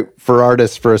Spotify for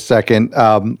Artists for a second.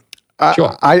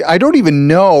 Sure. I don't even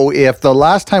know if the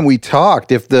last time we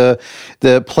talked, if the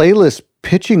playlist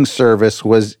pitching service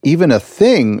was even a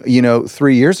thing,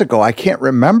 3 years ago. I can't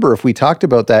remember if we talked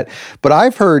about that, but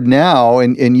I've heard now,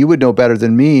 and you would know better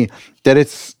than me,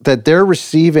 that they're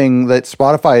receiving, that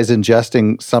Spotify is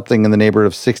ingesting something in the neighborhood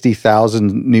of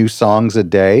 60,000 new songs a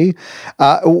day.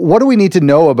 What do we need to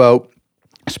know about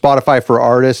Spotify for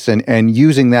Artists and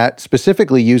using that,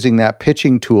 specifically using that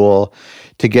pitching tool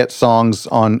to get songs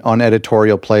on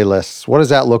editorial playlists? What does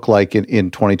that look like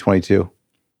in 2022?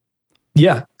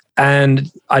 Yeah. And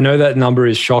I know that number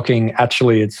is shocking.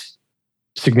 Actually, it's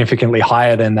significantly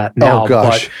higher than that now. Oh,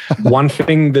 gosh. But one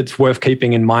thing that's worth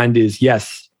keeping in mind is,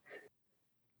 yes,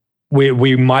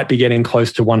 we might be getting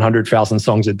close to 100,000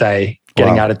 songs a day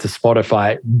getting added to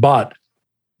Spotify, but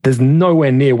there's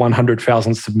nowhere near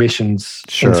 100,000 submissions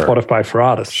in Spotify for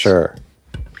artists. Sure.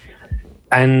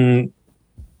 And,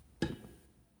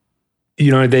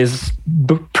 you know,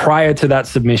 prior to that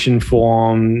submission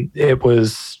form, it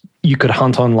was, you could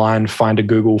hunt online, find a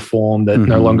Google form that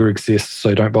no longer exists,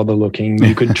 so don't bother looking.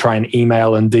 You could try and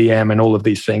email and DM and all of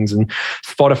these things. And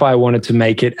Spotify wanted to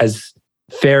make it as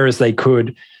fair as they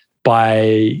could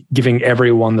by giving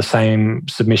everyone the same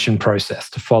submission process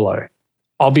to follow.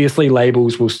 Obviously,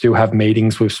 labels will still have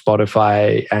meetings with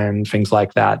Spotify and things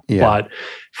like that. Yeah. But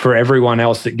for everyone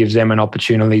else, it gives them an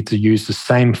opportunity to use the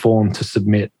same form to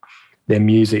submit their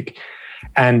music.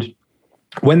 And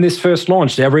when this first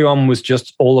launched, everyone was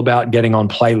just all about getting on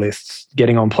playlists.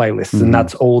 And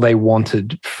that's all they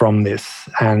wanted from this.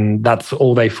 And that's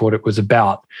all they thought it was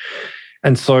about.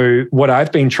 And so what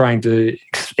I've been trying to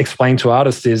explain to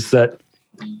artists is that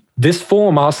this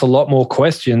form asks a lot more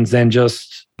questions than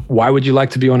just, why would you like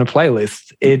to be on a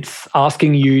playlist? It's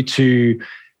asking you to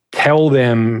tell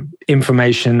them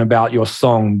information about your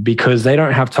song, because they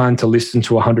don't have time to listen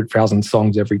to 100,000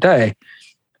 songs every day.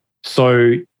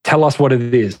 So tell us what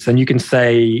it is. And you can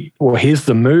say, well, here's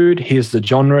the mood, here's the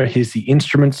genre, here's the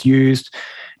instruments used.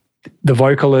 The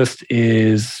vocalist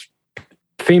is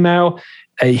female.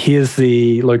 Here's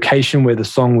the location where the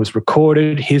song was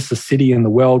recorded. Here's the city in the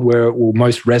world where it will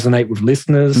most resonate with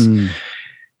listeners.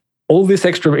 All this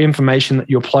extra information that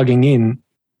you're plugging in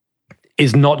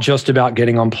is not just about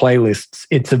getting on playlists.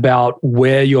 It's about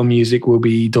where your music will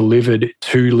be delivered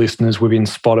to listeners within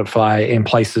Spotify in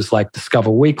places like Discover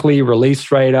Weekly,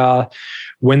 Release Radar,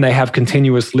 when they have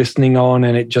continuous listening on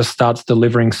and it just starts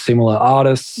delivering similar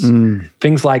artists,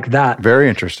 things like that. Very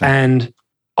interesting. And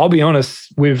I'll be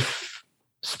honest, with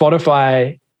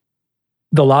Spotify,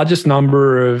 the largest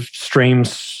number of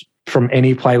streams from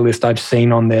any playlist I've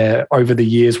seen on there over the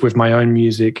years with my own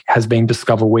music has been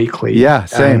Discover Weekly. Yeah,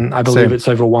 same. And I believe it's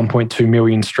over 1.2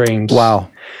 million streams. Wow.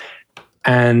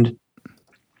 And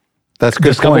that's a good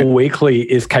Discover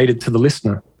Weekly is catered to the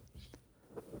listener.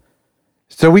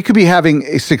 So we could be having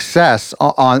a success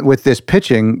on with this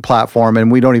pitching platform,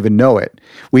 and we don't even know it.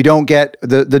 We don't get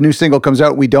the new single comes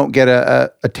out. We don't get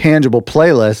a tangible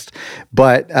playlist,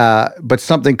 but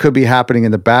something could be happening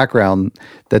in the background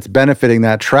that's benefiting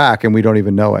that track, and we don't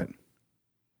even know it.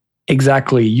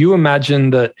 Exactly. You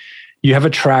imagine that you have a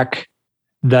track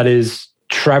that is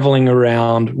traveling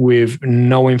around with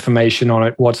no information on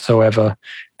it whatsoever,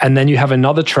 and then you have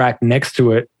another track next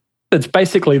to it that's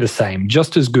basically the same,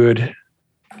 just as good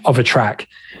of a track,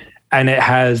 and it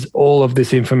has all of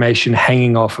this information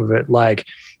hanging off of it, like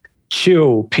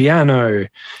chill, piano,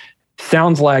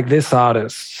 sounds like this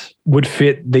artist would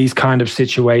fit these kind of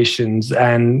situations,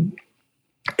 and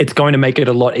it's going to make it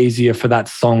a lot easier for that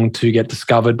song to get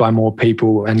discovered by more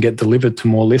people and get delivered to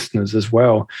more listeners as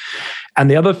well. And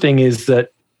the other thing is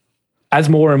that as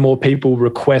more and more people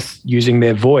request using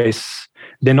their voice,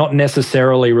 they're not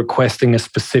necessarily requesting a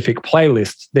specific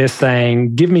playlist. They're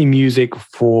saying, give me music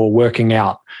for working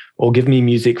out, or give me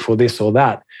music for this or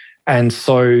that. And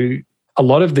so a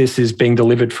lot of this is being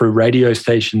delivered through radio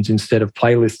stations instead of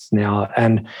playlists now.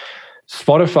 And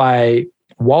Spotify,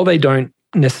 while they don't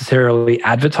necessarily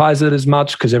advertise it as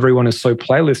much because everyone is so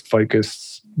playlist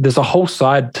focused, there's a whole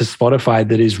side to Spotify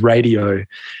that is radio,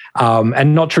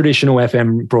 and not traditional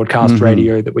FM broadcast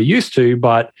radio that we're used to,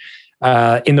 but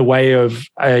in the way of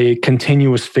a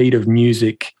continuous feed of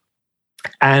music.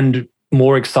 And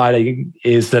more exciting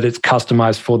is that it's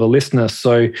customized for the listener.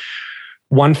 So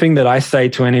one thing that I say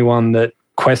to anyone that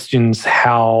questions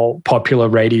how popular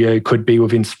radio could be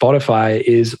within Spotify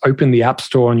is open the App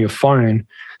Store on your phone.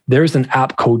 There is an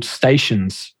app called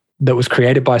Stations that was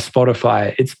created by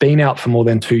Spotify. It's been out for more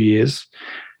than 2 years.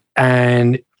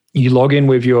 And you log in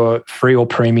with your free or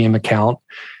premium account,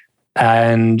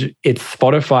 and it's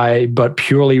Spotify, but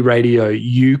purely radio.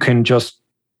 You can just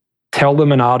tell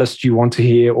them an artist you want to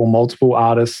hear, or multiple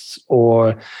artists,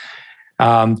 or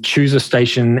choose a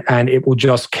station, and it will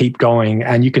just keep going.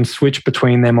 And you can switch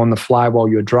between them on the fly while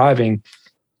you're driving.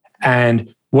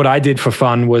 And what I did for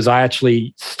fun was I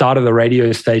actually started a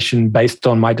radio station based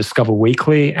on my Discover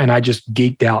Weekly, and I just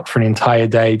geeked out for an entire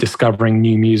day discovering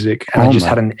new music. And I just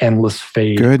had an endless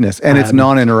feed. Goodness. And it's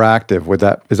non-interactive with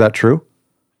that. Is that true?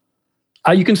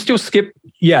 You can still skip.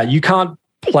 Yeah, you can't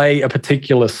play a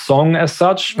particular song as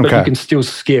such, but you can still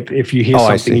skip if you hear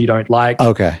something you don't like.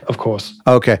 Okay. Of course.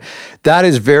 Okay. That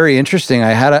is very interesting.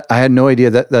 I had no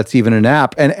idea that that's even an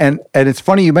app. And it's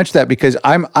funny you mentioned that, because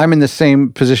I'm in the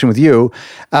same position with you.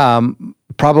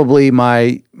 probably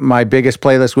my biggest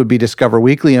playlist would be Discover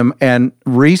Weekly, and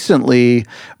recently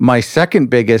my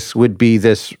second biggest would be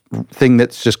this thing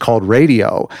that's just called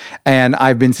Radio. And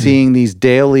I've been seeing these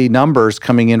daily numbers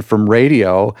coming in from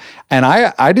Radio, and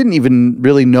I didn't even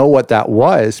really know what that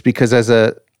was, because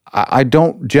I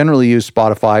don't generally use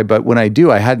Spotify, but when I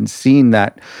do, I hadn't seen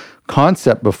that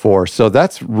concept before. So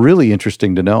that's really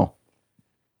interesting to know.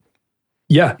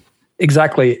 Yeah,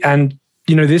 exactly. And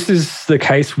this is the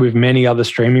case with many other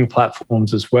streaming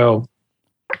platforms as well.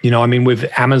 With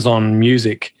Amazon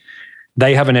Music,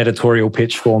 they have an editorial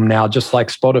pitch form now, just like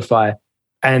Spotify.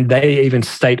 And they even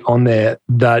state on there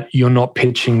that you're not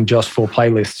pitching just for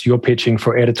playlists. You're pitching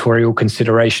for editorial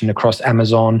consideration across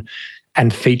Amazon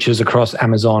and features across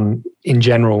Amazon in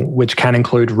general, which can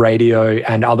include radio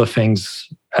and other things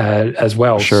as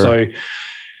well. Sure. So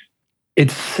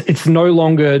it's no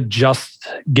longer just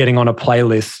getting on a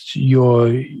playlist.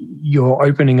 You're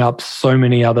opening up so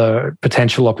many other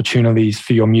potential opportunities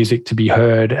for your music to be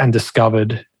heard and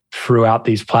discovered throughout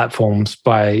these platforms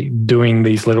by doing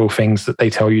these little things that they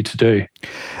tell you to do.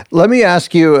 Let me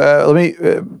ask you.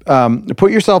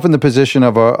 Put yourself in the position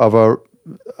of a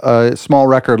small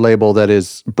record label that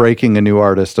is breaking a new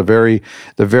artist, the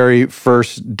very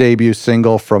first debut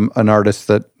single from an artist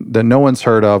that no one's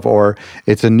heard of, or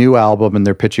it's a new album and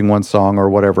they're pitching one song or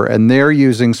whatever, and they're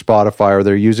using Spotify, or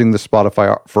they're using the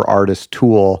Spotify for Artists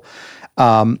tool.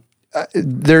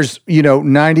 There's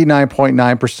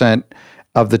 99.9%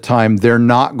 of the time they're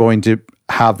not going to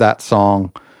have that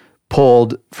song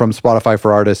pulled from Spotify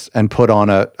for Artists and put on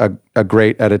a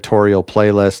great editorial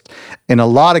playlist. In a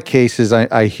lot of cases,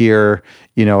 I hear,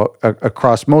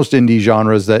 across most indie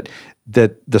genres that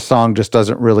the song just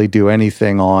doesn't really do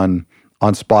anything on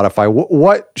Spotify.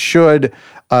 What should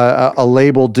a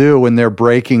label do when they're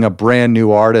breaking a brand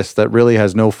new artist that really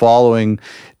has no following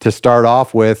to start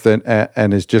off with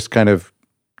and is just kind of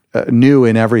new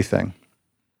in everything?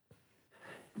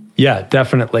 Yeah,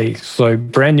 definitely. So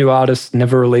brand new artists,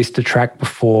 never released a track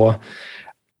before.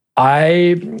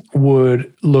 I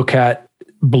would look at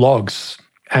blogs.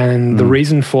 And the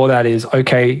reason for that is,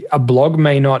 okay, a blog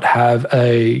may not have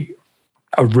a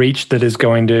reach that is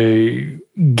going to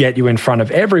get you in front of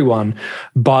everyone,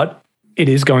 but it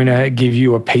is going to give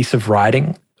you a piece of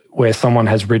writing where someone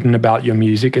has written about your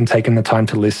music and taken the time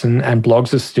to listen. And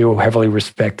blogs are still heavily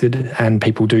respected and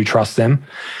people do trust them.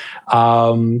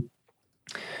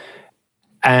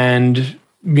 And,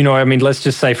 let's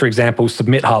just say, for example,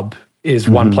 Submit Hub is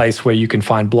one place where you can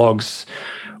find blogs.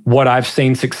 What I've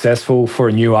seen successful for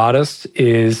a new artist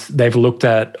is they've looked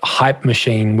at Hype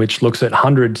Machine, which looks at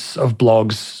hundreds of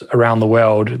blogs around the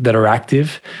world that are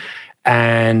active,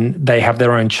 and they have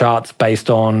their own charts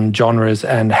based on genres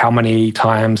and how many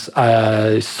times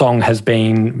a song has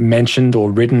been mentioned or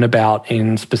written about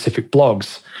in specific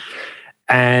blogs.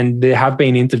 And there have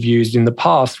been interviews in the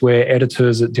past where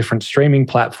editors at different streaming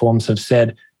platforms have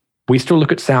said, we still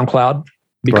look at SoundCloud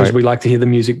because we like to hear the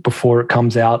music before it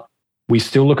comes out. We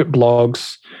still look at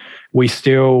blogs. We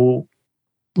still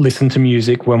listen to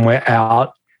music when we're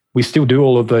out. We still do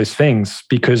all of those things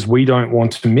because we don't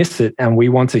want to miss it and we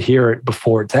want to hear it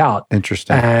before it's out.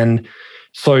 Interesting. And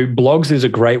so blogs is a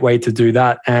great way to do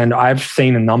that. And I've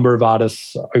seen a number of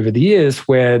artists over the years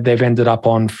where they've ended up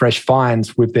on Fresh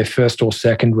Finds with their first or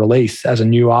second release as a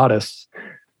new artist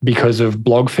because of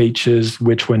blog features,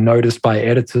 which were noticed by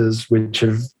editors, which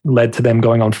have led to them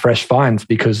going on Fresh Finds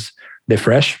because they're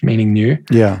fresh, meaning new.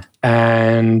 Yeah.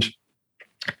 And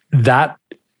that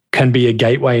can be a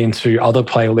gateway into other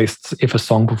playlists if a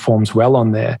song performs well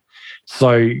on there.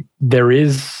 So there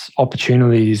is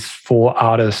opportunities for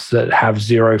artists that have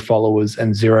 0 followers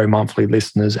and 0 monthly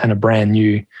listeners and are brand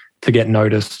new to get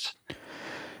noticed.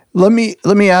 Let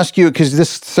me ask you, because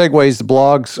this segues the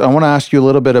blogs. I want to ask you a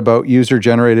little bit about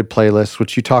user-generated playlists,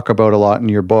 which you talk about a lot in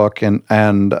your book. And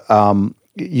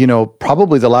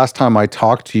probably the last time I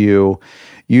talked to you,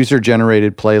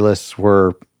 user-generated playlists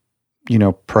were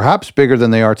perhaps bigger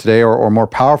than they are today or more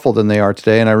powerful than they are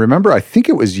today. And I remember, I think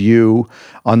it was you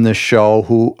on this show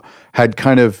who had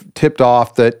kind of tipped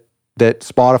off that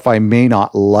Spotify may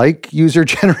not like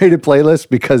user-generated playlists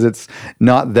because it's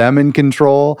not them in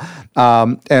control.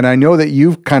 And I know that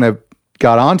you've kind of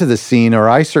got onto the scene, or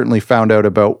I certainly found out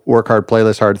about Work Hard,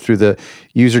 Playlist Hard through the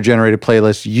user-generated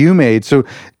playlists you made. So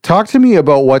talk to me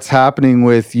about what's happening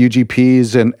with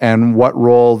UGPs and what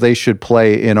role they should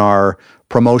play in our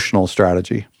promotional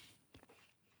strategy.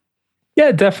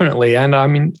 Yeah, definitely. And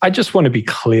I just want to be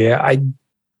clear.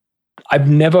 I've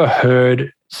never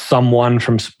heard someone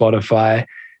from Spotify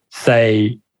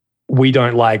say, we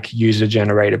don't like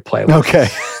user-generated playlists. Okay,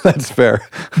 that's fair.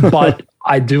 But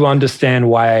I do understand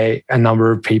why a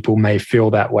number of people may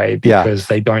feel that way because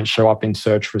they don't show up in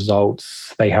search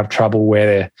results. They have trouble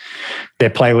where their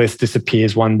playlist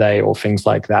disappears one day or things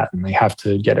like that, and they have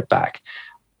to get it back.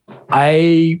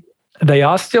 They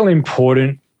are still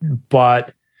important,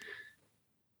 but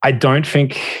I don't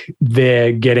think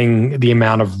they're getting the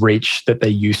amount of reach that they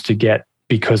used to get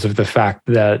because of the fact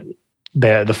that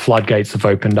the floodgates have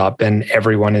opened up and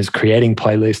everyone is creating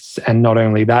playlists. And not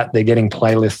only that, they're getting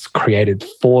playlists created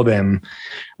for them.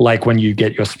 Like when you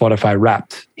get your Spotify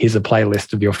Wrapped, here's a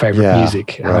playlist of your favorite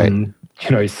music. Right.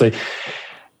 So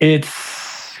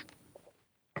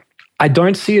I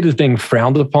don't see it as being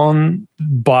frowned upon,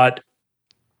 but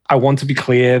I want to be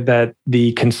clear that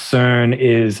the concern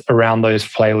is around those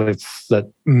playlists that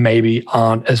maybe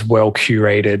aren't as well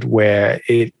curated, where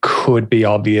it could be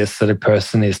obvious that a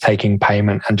person is taking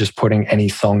payment and just putting any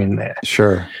song in there.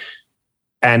 Sure.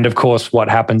 And of course, what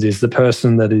happens is the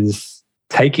person that is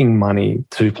taking money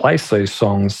to place those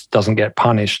songs doesn't get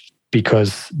punished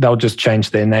because they'll just change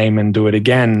their name and do it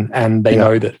again. And they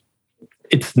know that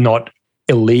it's not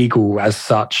illegal as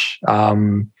such.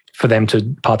 For them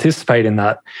to participate in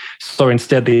that. So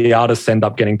instead, the artists end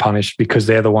up getting punished because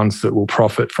they're the ones that will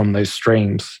profit from those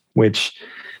streams, which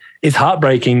is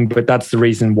heartbreaking, but that's the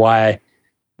reason why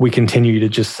we continue to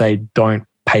just say, don't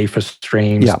pay for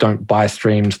streams, don't buy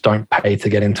streams, don't pay to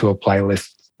get into a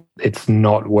playlist. It's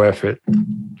not worth it.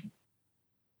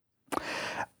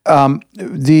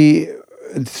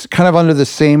 It's kind of under the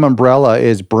same umbrella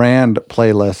is brand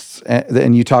playlists,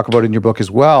 and you talk about it in your book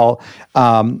as well.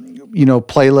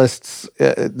 Playlists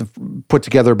put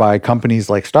together by companies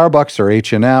like Starbucks or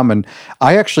H&M. And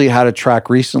I actually had a track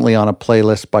recently on a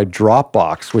playlist by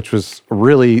Dropbox, which was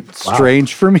really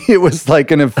strange for me. It was like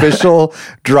an official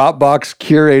Dropbox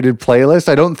curated playlist.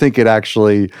 I don't think it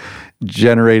actually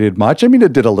generated much. I mean,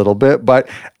 it did a little bit, but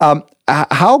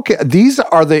these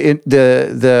are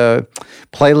the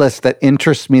playlists that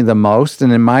interest me the most,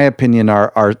 and in my opinion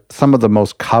are some of the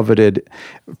most coveted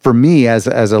for me as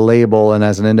a label and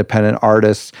as an independent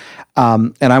artist.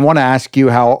 And I want to ask you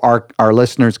how our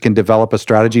listeners can develop a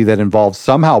strategy that involves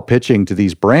somehow pitching to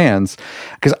these brands,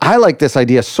 because I like this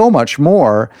idea so much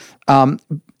more.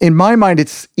 In my mind,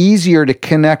 it's easier to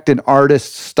connect an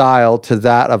artist's style to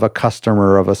that of a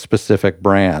customer of a specific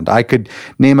brand. I could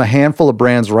name a handful of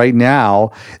brands right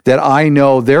now that I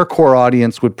know their core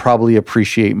audience would probably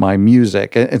appreciate my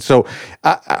music. And so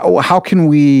how can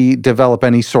we develop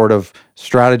any sort of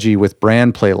strategy with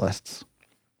brand playlists?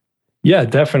 Yeah,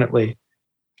 definitely.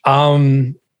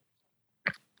 I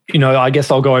guess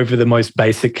I'll go over the most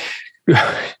basic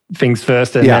things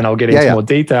first, and then I'll get into more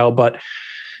detail. But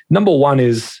number one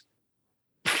is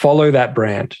follow that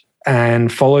brand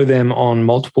and follow them on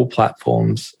multiple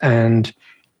platforms. And,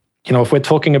 if we're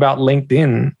talking about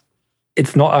LinkedIn,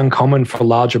 it's not uncommon for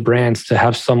larger brands to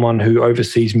have someone who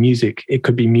oversees music. It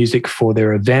could be music for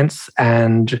their events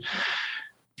and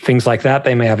things like that.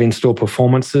 They may have in-store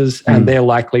performances, and they're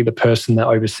likely the person that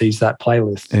oversees that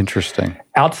playlist. Interesting.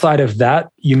 Outside of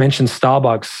that, you mentioned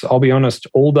Starbucks. I'll be honest,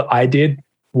 all that I did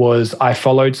was I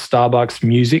followed Starbucks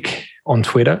Music on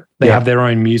Twitter. They have their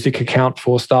own music account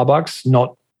for Starbucks,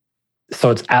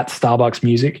 so it's at Starbucks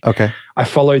Music. Okay. I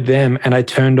followed them and I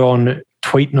turned on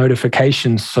tweet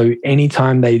notifications. So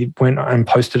anytime they went and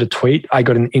posted a tweet, I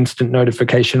got an instant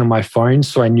notification on my phone.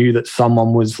 So I knew that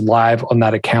someone was live on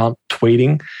that account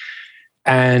tweeting,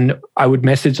 and I would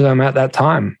message them at that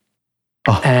time.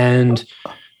 And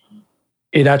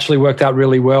it actually worked out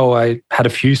really well. I had a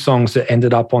few songs that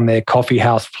ended up on their coffee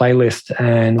house playlist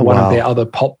and one of their other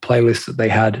pop playlists that they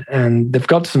had. And they've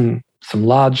got some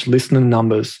large listener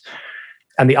numbers.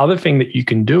 And the other thing that you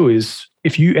can do is,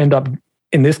 if you end up,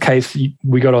 in this case,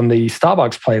 we got on the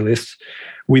Starbucks playlist,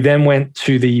 we then went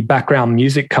to the background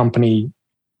music company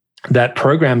that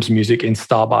programs music in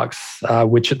Starbucks,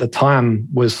 which at the time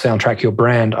was Soundtrack Your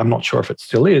Brand. I'm not sure if it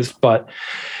still is, but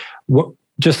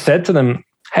just said to them,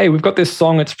 hey, we've got this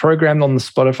song, it's programmed on the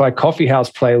Spotify Coffee House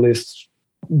playlist.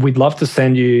 We'd love to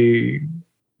send you,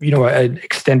 an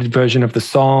extended version of the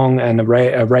song and a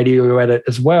radio edit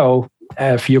as well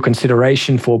for your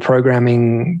consideration for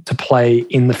programming to play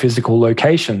in the physical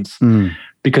locations,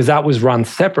 because that was run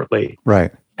separately.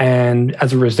 Right. And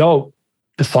as a result,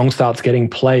 the song starts getting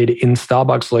played in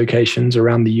Starbucks locations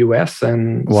around the US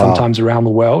and sometimes around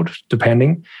the world,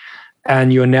 depending.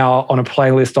 And you're now on a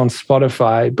playlist on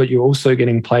Spotify, but you're also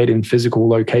getting played in physical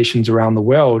locations around the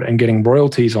world and getting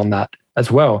royalties on that as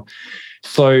well.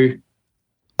 So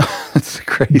that's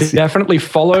crazy. Definitely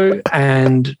follow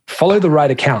the right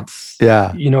accounts.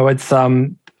 Yeah. It's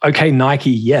okay,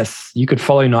 Nike, yes, you could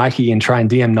follow Nike and try and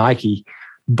DM Nike,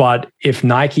 But if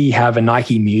Nike have a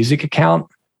Nike Music account,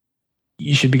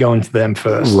 you should be going to them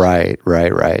first. Right.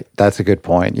 That's a good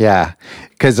point. Yeah.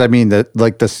 Because I mean, the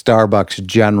Starbucks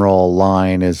General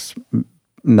line is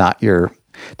not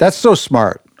that's so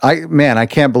smart. I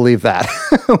can't believe that.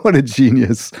 What a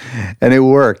genius. And it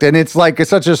worked. And it's like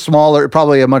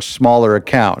probably a much smaller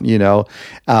account,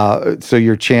 so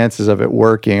your chances of it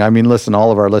working. I mean, listen,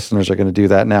 all of our listeners are going to do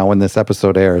that now when this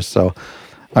episode airs. So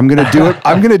I'm going to do it.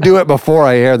 I'm going to do it before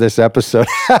I air this episode.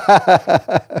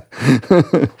 That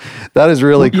is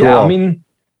really cool. Yeah, I mean,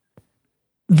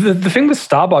 the thing with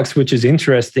Starbucks, which is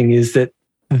interesting, is that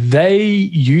they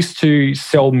used to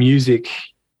sell music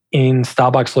in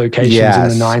Starbucks locations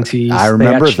in the 90s. I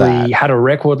remember they actually had a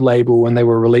record label and they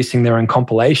were releasing their own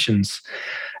compilations.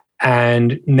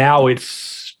 And now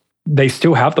they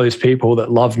still have those people that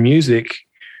love music.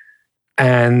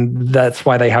 And that's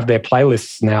why they have their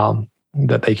playlists now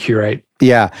that they curate.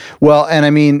 Yeah. Well, and I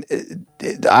mean,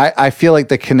 I feel like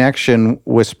the connection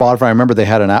with Spotify, I remember they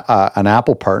had an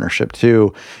Apple partnership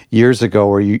too years ago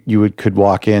where you could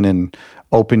walk in and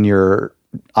open your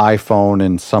iPhone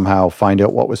and somehow find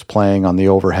out what was playing on the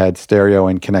overhead stereo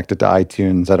and connect it to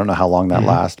iTunes. I don't know how long that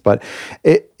lasts, but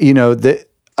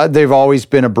they've always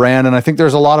been a brand, and I think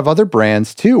there's a lot of other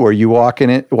brands too where you walk in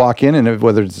and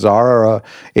whether it's Zara or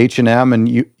H&M,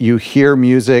 and you hear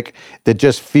music that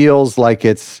just feels like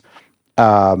it's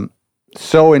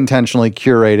so intentionally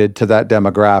curated to that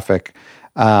demographic,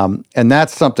 and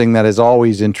that's something that has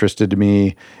always interested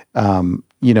me.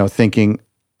 Thinking,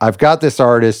 I've got this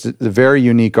artist, a very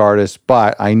unique artist,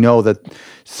 but I know that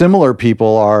similar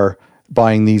people are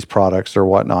buying these products or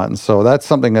whatnot. And so that's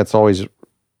something that's always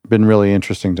been really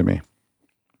interesting to me.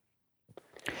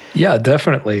 Yeah,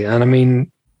 definitely. And I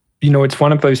mean, it's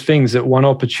one of those things that one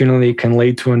opportunity can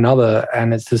lead to another.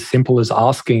 And it's as simple as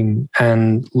asking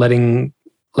and letting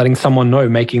someone know,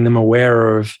 making them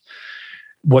aware of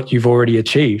what you've already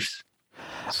achieved.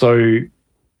 So,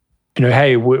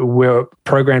 hey, we're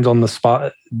programmed on this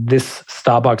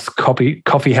Starbucks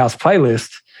coffee house playlist.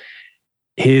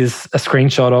 Here's a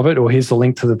screenshot of it, or here's a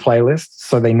link to the playlist,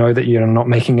 so they know that you're not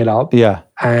making it up. Yeah.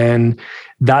 And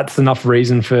that's enough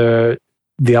reason for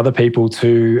the other people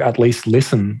to at least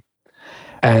listen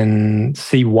and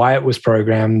see why it was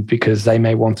programmed, because they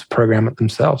may want to program it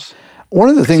themselves. One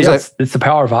of the things it's the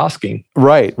power of asking.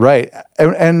 Right.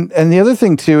 And the other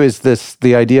thing too is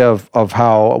the idea of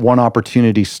how one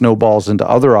opportunity snowballs into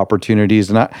other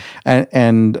opportunities,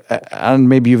 and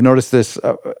maybe you've noticed this,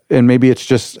 and maybe it's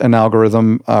just an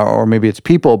algorithm, or maybe it's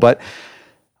people, but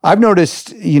I've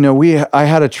noticed, I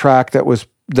had a track that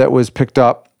was picked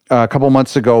up a couple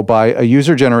months ago by a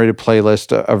user generated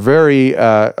playlist, a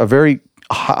very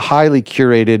highly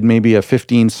curated, maybe a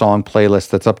 15-song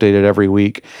playlist that's updated every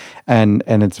week, and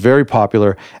it's very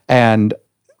popular. And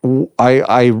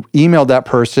I emailed that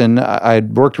person.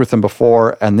 I'd worked with them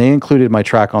before, and they included my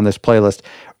track on this playlist.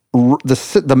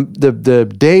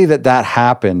 The day that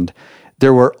happened,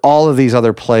 there were all of these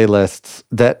other playlists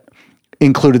that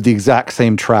included the exact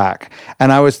same track,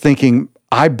 and I was thinking,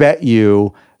 I bet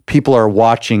you people are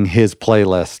watching his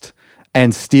playlist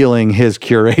and stealing his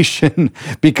curation,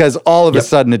 because all of a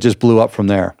sudden it just blew up from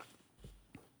there.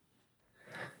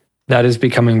 That is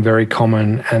becoming very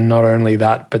common. And not only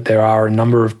that, but there are a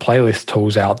number of playlist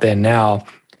tools out there now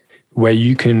where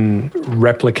you can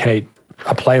replicate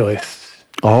a playlist.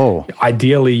 Oh.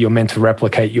 Ideally, you're meant to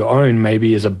replicate your own,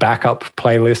 maybe as a backup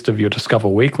playlist of your Discover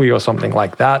Weekly or something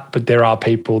like that. But there are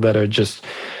people that are just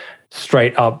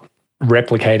straight up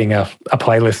replicating a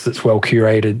playlist that's well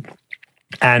curated.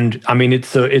 And I mean,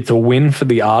 it's a win for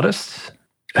the artist,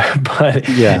 but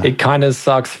it kind of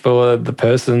sucks for the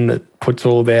person that puts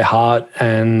all their heart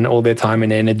and all their time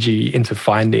and energy into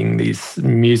finding these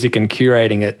music and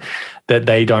curating it, that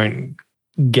they don't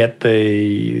get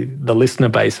the listener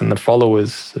base and the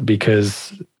followers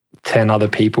because 10 other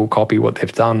people copy what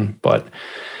they've done. But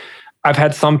I've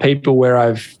had some people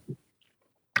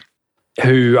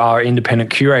who are independent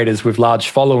curators with large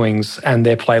followings, and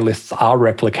their playlists are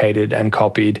replicated and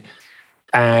copied.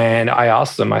 And I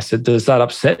asked them, I said, does that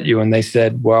upset you? And they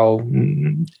said, well,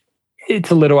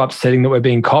 it's a little upsetting that we're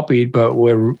being copied, but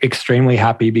we're extremely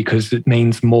happy because it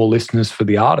means more listeners for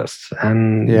the artists.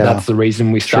 And that's the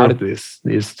reason we started this,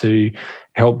 is to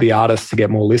help the artists to get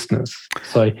more listeners.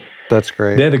 So that's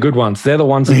great. They're the good ones. They're the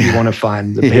ones that you want to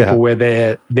find, the people where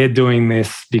they're doing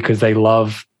this because they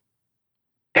love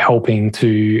helping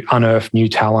to unearth new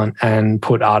talent and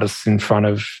put artists in front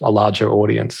of a larger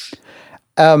audience.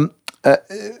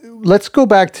 Let's go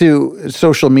back to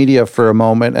social media for a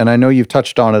moment, and I know you've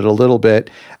touched on it a little bit.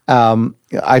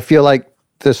 I feel like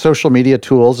the social media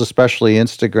tools, especially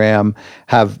Instagram,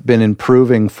 have been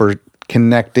improving for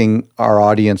connecting our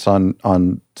audience on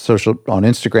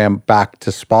Instagram back to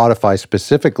Spotify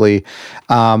specifically.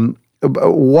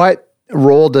 What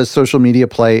role does social media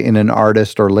play in an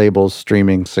artist or label's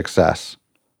streaming success?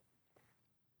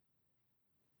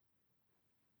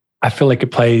 I feel like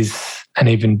it plays an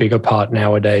even bigger part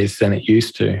nowadays than it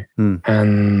used to.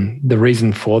 And the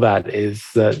reason for that is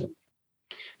that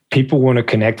people want to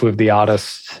connect with the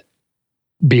artist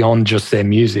beyond just their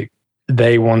music.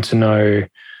 They want to know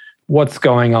what's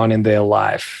going on in their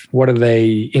life. What are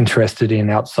they interested in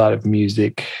outside of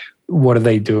music? What are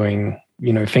they doing?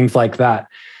 Things like that.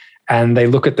 And they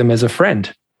look at them as a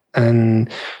friend.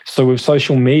 And so with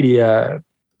social media,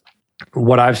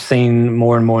 what I've seen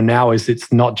more and more now is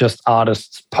it's not just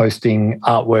artists posting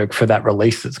artwork for that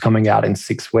release that's coming out in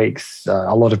 6 weeks.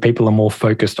 A lot of people are more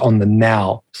focused on the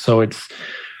now. So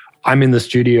I'm in the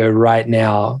studio right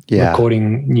now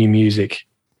recording new music.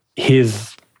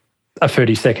 Here's a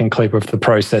 30-second clip of the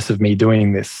process of me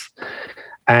doing this.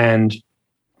 And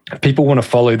people want to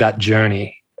follow that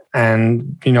journey.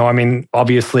 And,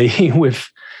 obviously with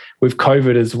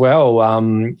COVID as well,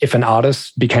 if an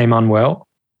artist became unwell,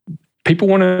 people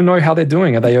want to know how they're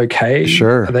doing. Are they okay?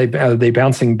 Sure. Are they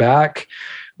bouncing back?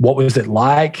 What was it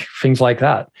like? Things like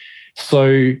that.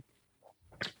 So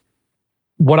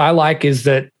what I like is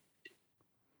that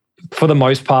for the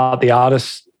most part, the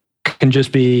artists can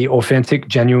just be authentic,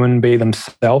 genuine, be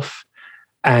themselves.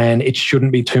 And it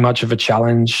shouldn't be too much of a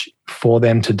challenge for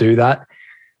them to do that.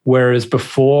 Whereas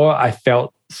before, I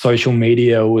felt social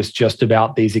media was just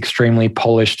about these extremely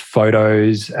polished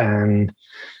photos, and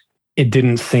it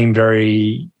didn't seem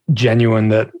very genuine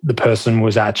that the person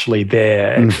was actually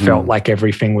there. It felt like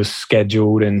everything was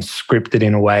scheduled and scripted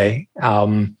in a way.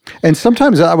 And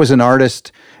sometimes I was an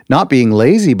artist not being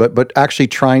lazy, but actually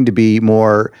trying to be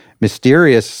more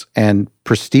mysterious and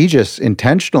prestigious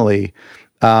intentionally.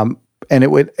 And it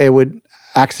would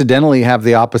accidentally have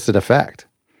the opposite effect.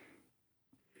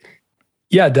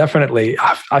 Yeah, definitely.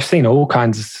 I've seen all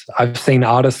kinds. I've seen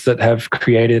artists that have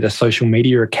created a social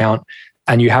media account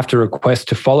and you have to request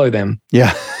to follow them.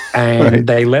 Yeah. And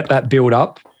they let that build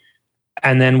up.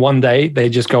 And then one day they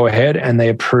just go ahead and they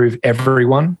approve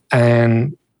everyone.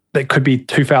 And there could be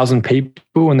 2,000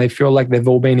 people and they feel like they've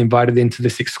all been invited into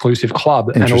this exclusive club.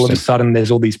 And all of a sudden there's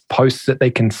all these posts that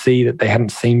they can see that they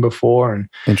hadn't seen before. And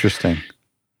interesting.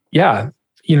 Yeah.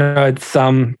 It's,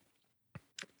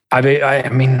 I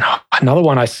mean, another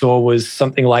one I saw was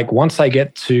something like, once I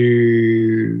get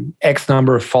to X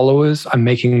number of followers, I'm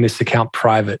making this account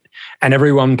private. And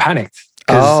everyone panicked.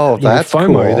 Oh, that's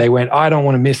FOMO. Cool. They went, I don't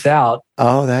want to miss out.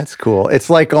 Oh, that's cool. It's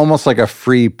like almost like a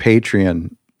free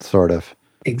Patreon, sort of.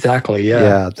 Exactly, yeah.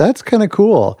 Yeah, that's kind of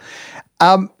cool.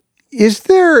 Is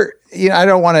there, I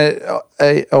don't want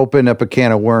to open up a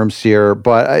can of worms here,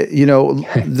 but,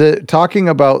 talking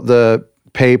about the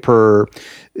pay-per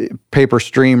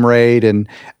stream rate and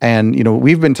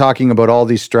we've been talking about all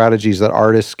these strategies that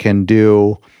artists can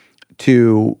do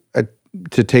to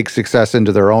take success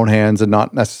into their own hands and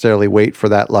not necessarily wait for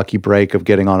that lucky break of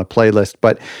getting on a playlist.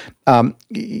 But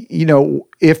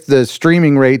if the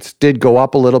streaming rates did go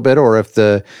up a little bit, or if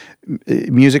the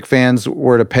music fans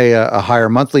were to pay a higher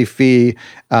monthly fee,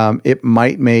 it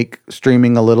might make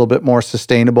streaming a little bit more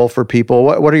sustainable for people.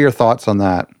 What are your thoughts on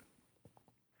that?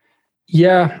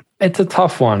 Yeah, it's a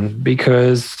tough one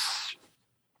because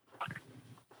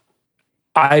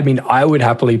I would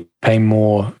happily pay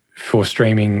more for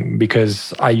streaming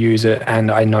because I use it and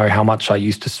I know how much I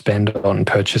used to spend on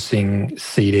purchasing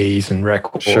CDs and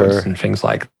records and things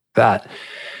like that.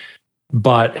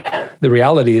 But the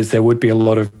reality is there would be a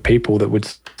lot of people that would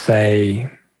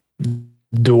say,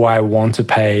 do I want to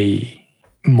pay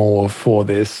more for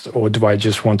this, or do I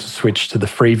just want to switch to the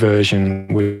free version,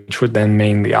 which would then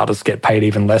mean the artists get paid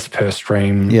even less per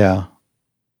stream? Yeah.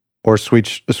 Or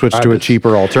switch to a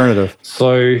cheaper alternative.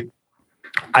 So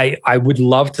I would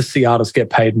love to see artists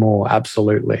get paid more,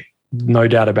 absolutely. No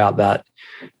doubt about that.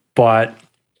 But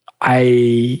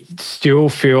I still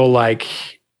feel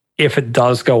like if it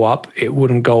does go up, it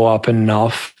wouldn't go up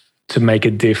enough to make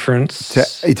a difference.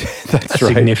 That's a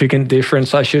significant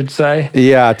difference, I should say.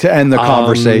 Yeah, to end the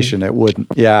conversation, it wouldn't.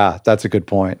 Yeah, that's a good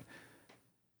point.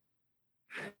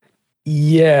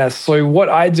 Yeah, so what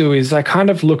I do is I kind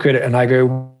of look at it and I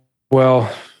go,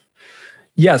 well,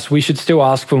 yes, we should still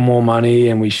ask for more money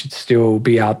and we should still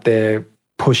be out there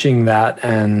pushing that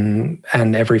and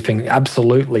everything.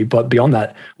 Absolutely. But beyond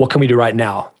that, what can we do right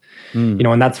now?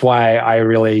 And that's why I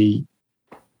really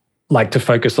like to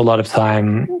focus a lot of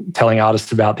time telling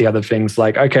artists about the other things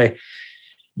like, okay,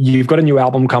 you've got a new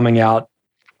album coming out.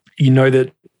 you know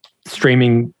that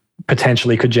streaming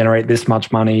potentially could generate this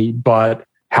much money, but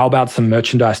how about some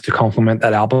merchandise to complement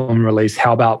that album release?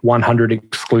 How about 100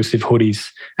 exclusive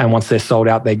hoodies? And once they're sold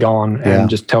out, they're gone. And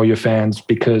just tell your fans,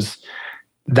 because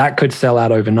that could sell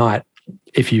out overnight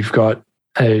if you've got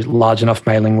a large enough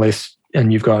mailing list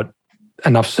and you've got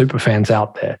enough super fans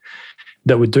out there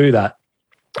that would do that.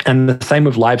 And the same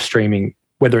with live streaming,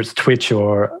 whether it's Twitch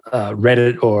or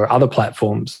Reddit or other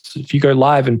platforms. If you go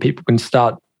live and people can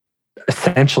start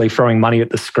essentially throwing money at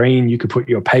the screen, you could put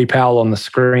your PayPal on the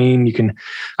screen.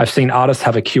 I've seen artists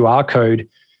have a QR code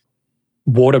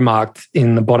watermarked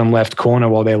in the bottom left corner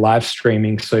while they're live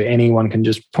streaming, so anyone can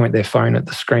just point their phone at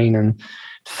the screen and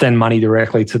send money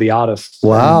directly to the artist.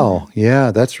 Wow.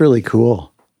 Yeah, that's really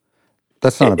cool.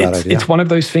 That's not a bad idea. It's one of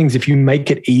those things, if you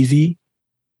make it easy,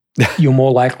 you're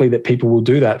more likely that people will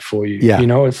do that for you. Yeah. You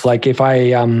know, it's like if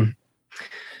I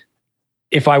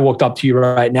walked up to you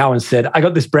right now and said, I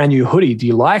got this brand new hoodie, do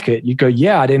you like it? You'd go,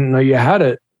 yeah, I didn't know you had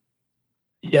it.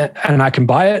 Yeah, and I can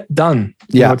buy it, done.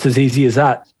 You know, it's as easy as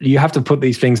that. You have to put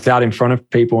these things out in front of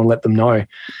people and let them know.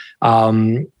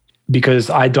 Because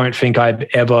I don't think I've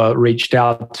ever reached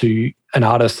out to an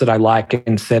artist that I like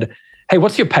and said, hey,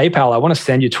 what's your PayPal? I want to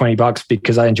send you $20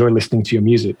 because I enjoy listening to your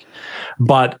music.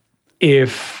 But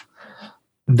if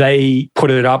they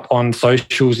put it up on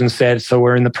socials and said, so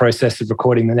we're in the process of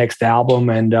recording the next album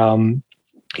and,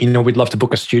 we'd love to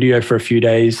book a studio for a few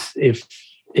days.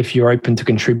 If you're open to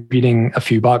contributing a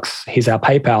few bucks, here's our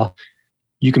PayPal.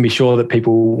 You can be sure that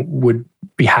people would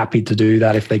be happy to do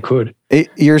that if they could.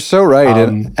 You're so right.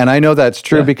 And I know that's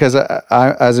true because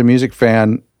I, as a music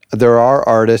fan, there are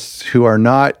artists who are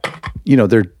not,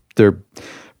 they're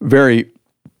very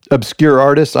obscure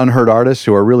artists, unheard artists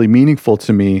who are really meaningful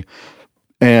to me.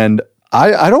 And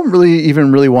I don't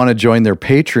really want to join their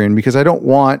Patreon because I don't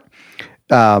want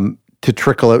to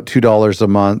trickle out $2 a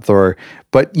month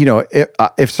but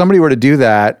if somebody were to do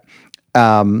that,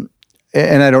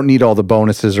 and I don't need all the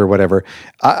bonuses or whatever,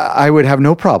 I would have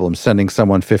no problem sending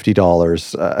someone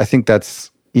 $50. I think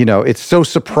that's, it's so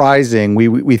surprising.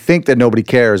 We think that nobody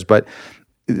cares, but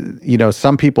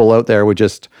some people out there would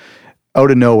just out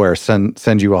of nowhere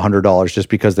send you $100 just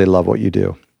because they love what you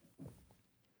do.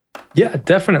 Yeah,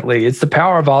 definitely. It's the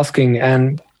power of asking.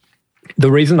 And the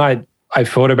reason I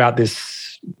thought about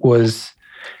this was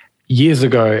years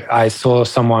ago, I saw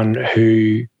someone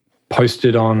who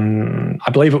posted on,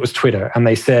 I believe it was Twitter, and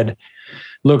they said,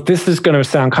 look, this is going to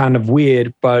sound kind of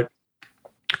weird, but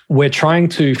we're trying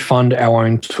to fund our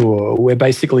own tour. We're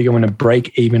basically going to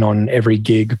break even on every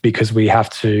gig because we have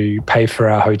to pay for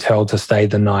our hotel to stay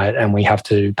the night and we have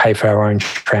to pay for our own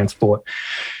transport.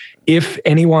 If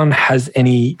anyone has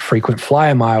any frequent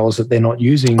flyer miles that they're not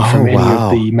using from any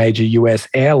of the major US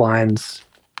airlines,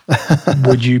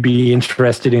 would you be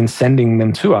interested in sending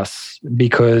them to us?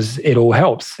 Because it all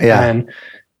helps. Yeah. And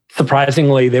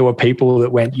surprisingly, there were people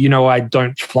that went, I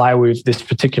don't fly with this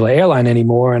particular airline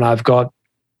anymore and I've got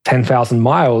 10,000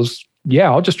 miles. Yeah,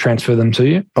 I'll just transfer them to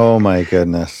you. Oh my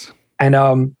goodness. And,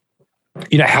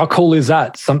 how cool is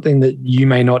that? Something that you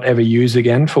may not ever use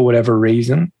again for whatever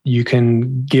reason. You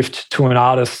can gift to an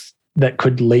artist that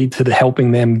could lead to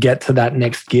helping them get to that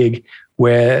next gig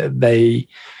where they,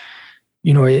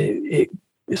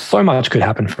 so much could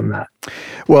happen from that.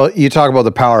 Well, you talk about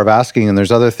the power of asking, and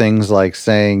there's other things like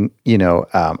saying,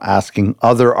 asking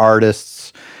other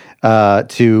artists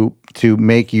to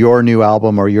make your new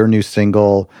album or your new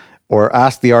single, or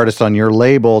ask the artist on your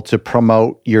label to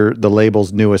promote the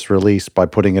label's newest release by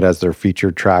putting it as their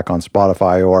featured track on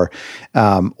Spotify, or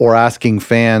asking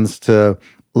fans to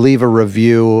leave a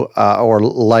review or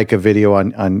like a video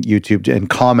on YouTube and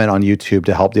comment on YouTube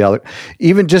to help the other.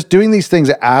 Even just doing these things,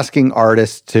 asking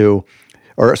asking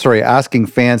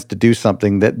fans to do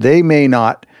something that they may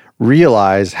not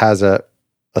realize has a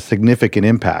significant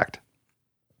impact.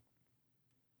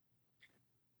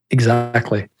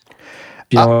 Exactly.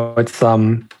 It's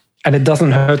and it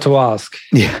doesn't hurt to ask.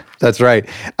 Yeah, that's right.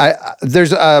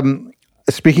 There's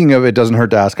speaking of it doesn't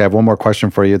hurt to ask, I have one more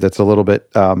question for you that's a little bit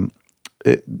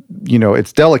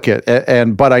it's delicate,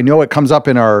 but I know it comes up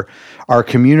in our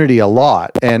community a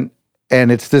lot, and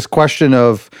it's this question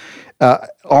of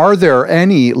are there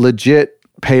any legit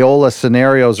payola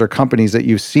scenarios or companies that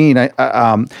you've seen?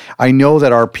 I know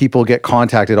that our people get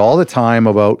contacted all the time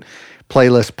about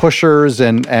playlist pushers,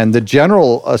 and the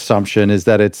general assumption is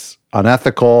that it's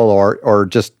unethical or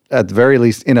just at the very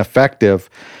least ineffective.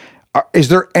 Is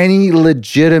there any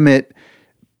legitimate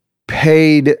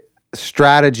paid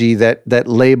strategy that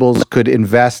labels could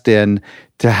invest in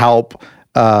to help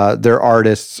their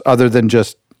artists other than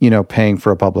just paying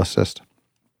for a publicist?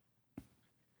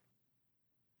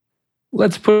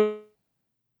 let's put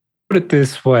it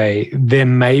this way. There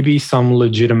may be some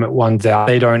legitimate ones out.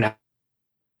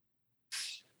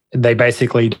 They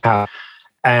basically have.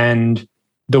 And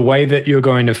the way that you're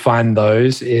going to find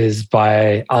those is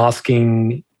by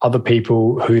asking other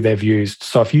people who they've used.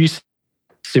 So if you,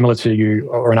 similar to you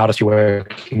or an artist you're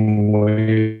working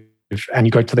with, and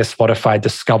you go to their Spotify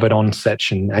Discovered On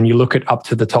section and you look at up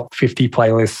to the top 50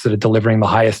 playlists that are delivering the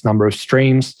highest number of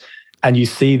streams, and you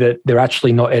see that they're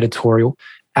actually not editorial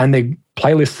and they're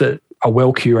playlists that are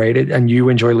well curated and you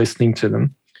enjoy listening to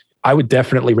them, I would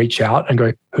definitely reach out and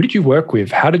go, who did you work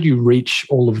with? How did you reach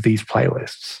all of these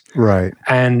playlists? Right.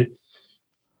 And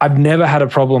I've never had a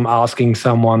problem asking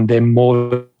someone. They're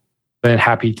more than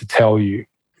happy to tell you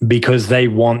because they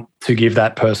want to give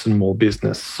that person more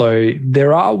business. So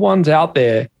there are ones out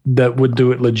there that would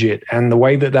do it legit. And the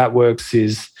way that that works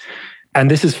is, and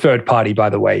this is third party, by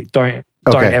the way, don't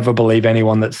ever believe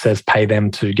anyone that says pay them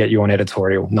to get you on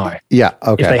editorial. No. Yeah.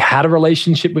 Okay. If they had a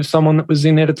relationship with someone that was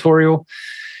in editorial,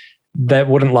 that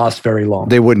wouldn't last very long.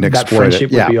 They wouldn't exploit that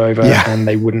friendship it. would be over and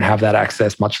they wouldn't have that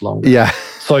access much longer. Yeah.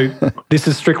 So this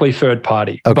is strictly third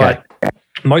party. Okay. But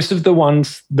most of the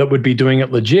ones that would be doing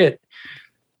it legit,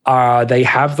 they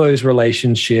have those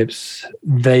relationships.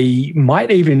 They might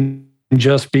even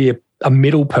just be a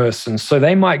middle person. So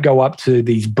they might go up to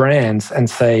these brands and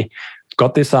say,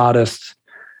 got this artist,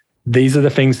 these are the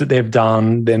things that they've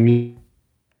done, their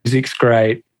music's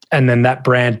great. And then that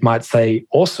brand might say,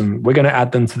 awesome, we're going to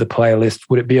add them to the playlist.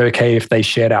 Would it be okay if they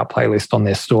shared our playlist on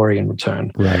their story in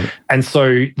return? Right. And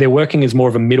so they're working as more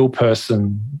of a middle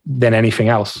person than anything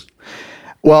else.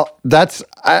 Well,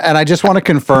 and I just want to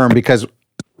confirm because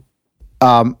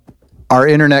our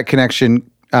internet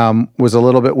connection was a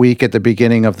little bit weak at the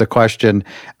beginning of the question,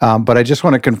 but I just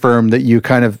want to confirm that you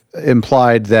kind of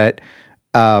implied that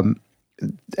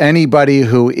anybody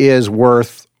who is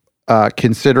worth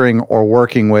considering or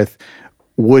working with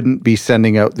wouldn't be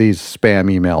sending out these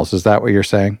spam emails. Is that what you're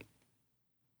saying?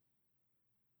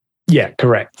 Yeah,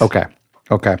 correct. Okay.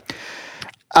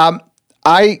 I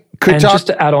could and talk. Just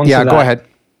to add on to yeah, that, go ahead.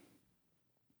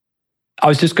 I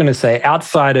was just going to say,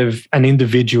 outside of an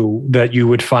individual that you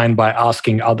would find by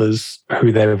asking others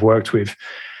who they've worked with,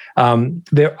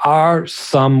 there are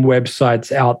some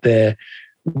websites out there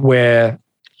where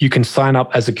you can sign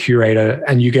up as a curator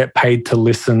and you get paid to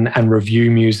listen and review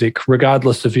music,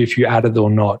 regardless of if you add it or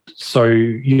not. So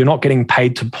you're not getting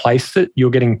paid to place it,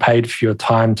 you're getting paid for your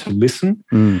time to listen.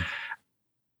 And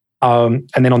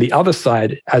then on the other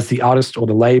side, as the artist or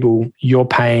the label, you're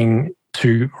paying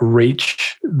to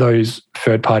reach those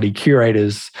third-party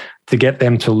curators to get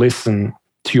them to listen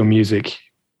to your music.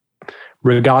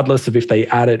 Regardless of if they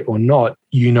add it or not,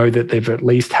 you know that they've at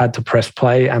least had to press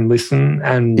play and listen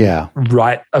and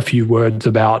write a few words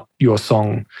about your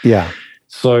song. Yeah.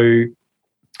 So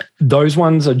those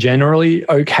ones are generally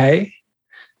okay.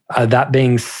 That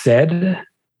being said,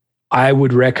 I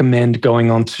would recommend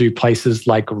going onto places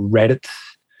like Reddit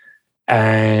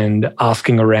and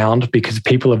asking around because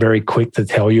people are very quick to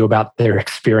tell you about their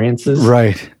experiences.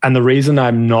 Right. And the reason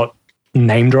I'm not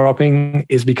name dropping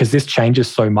is because this changes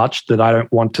so much that I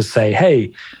don't want to say,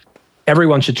 hey,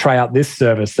 everyone should try out this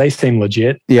service. They seem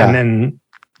legit. Yeah. And then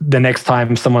the next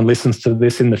time someone listens to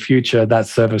this in the future, that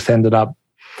service ended up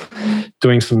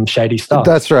doing some shady stuff.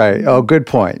 That's right. Oh, good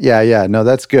point. Yeah. No,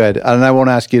 that's good. And I won't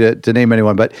ask you to name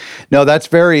anyone, but no, that's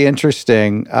very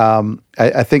interesting.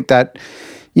 I think that,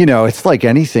 it's like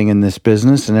anything in this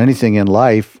business and anything in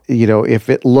life, if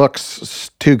it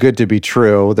looks too good to be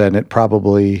true, then it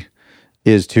probably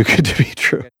is too good to be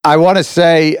true. I want to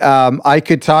say I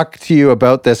could talk to you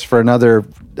about this for another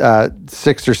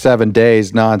 6 or 7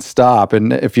 days nonstop.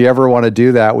 And if you ever want to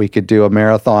do that, we could do a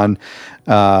marathon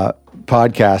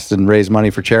podcast and raise money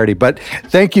for charity. But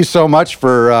thank you so much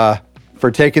for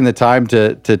taking the time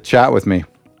to chat with me.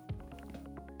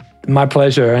 My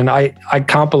pleasure. And I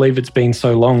can't believe it's been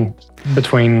so long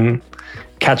between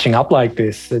catching up like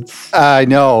this. I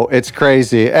know, it's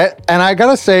crazy. And I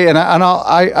gotta say,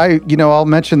 I'll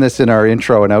mention this in our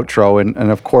intro and outro,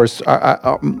 and of course,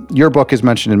 your book is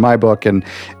mentioned in my book, and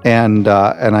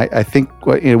I think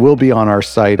it will be on our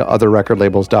site,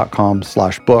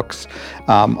 otherrecordlabels.com/books.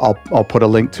 I'll put a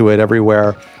link to it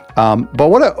everywhere. But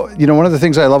one of the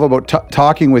things I love about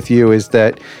talking with you is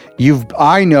that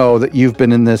I know that you've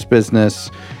been in this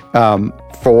business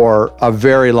for a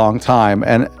very long time,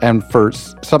 and for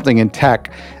something in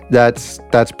tech, that's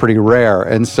pretty rare.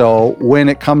 And so when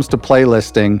it comes to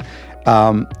playlisting,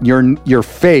 your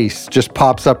face just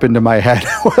pops up into my head,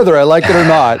 whether I like it or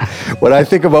not. When I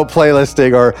think about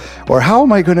playlisting or how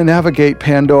am I going to navigate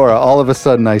Pandora, all of a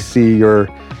sudden I see your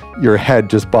your head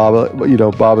just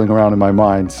bobbling around in my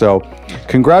mind. So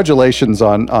congratulations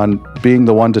on being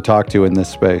the one to talk to in this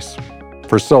space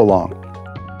for so long.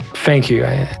 Thank you.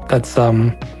 That's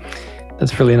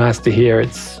really nice to hear.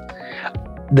 It's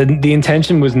the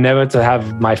intention was never to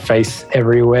have my face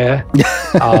everywhere.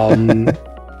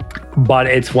 But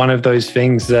it's one of those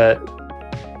things that,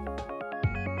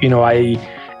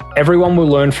 everyone will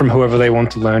learn from whoever they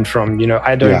want to learn from.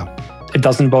 It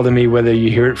doesn't bother me whether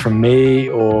you hear it from me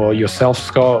or yourself,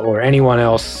 Scott, or anyone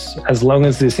else. As long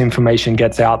as this information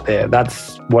gets out there,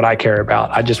 that's what I care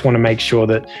about. I just want to make sure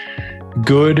that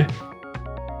good,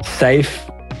 safe,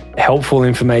 helpful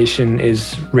information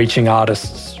is reaching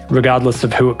artists, regardless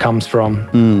of who it comes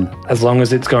from. As long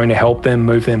as it's going to help them,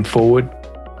 move them forward,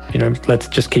 let's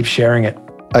just keep sharing it.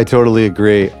 I totally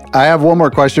agree. I have one more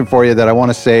question for you that I want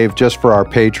to save just for our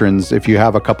patrons if you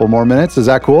have a couple more minutes. Is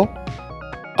that cool?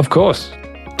 Of course.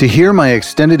 To hear my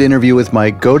extended interview with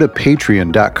Mike, go to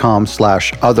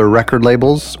patreon.com/other record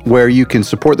labels, where you can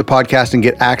support the podcast and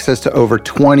get access to over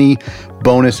 20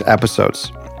 bonus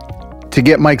episodes. To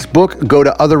get Mike's book, go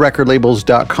to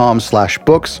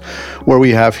otherrecordlabels.com/books, where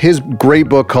we have his great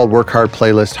book called Work Hard,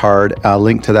 Playlist Hard. A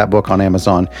link to that book on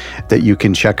Amazon that you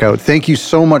can check out. Thank you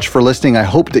so much for listening. I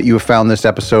hope that you have found this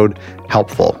episode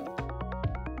helpful.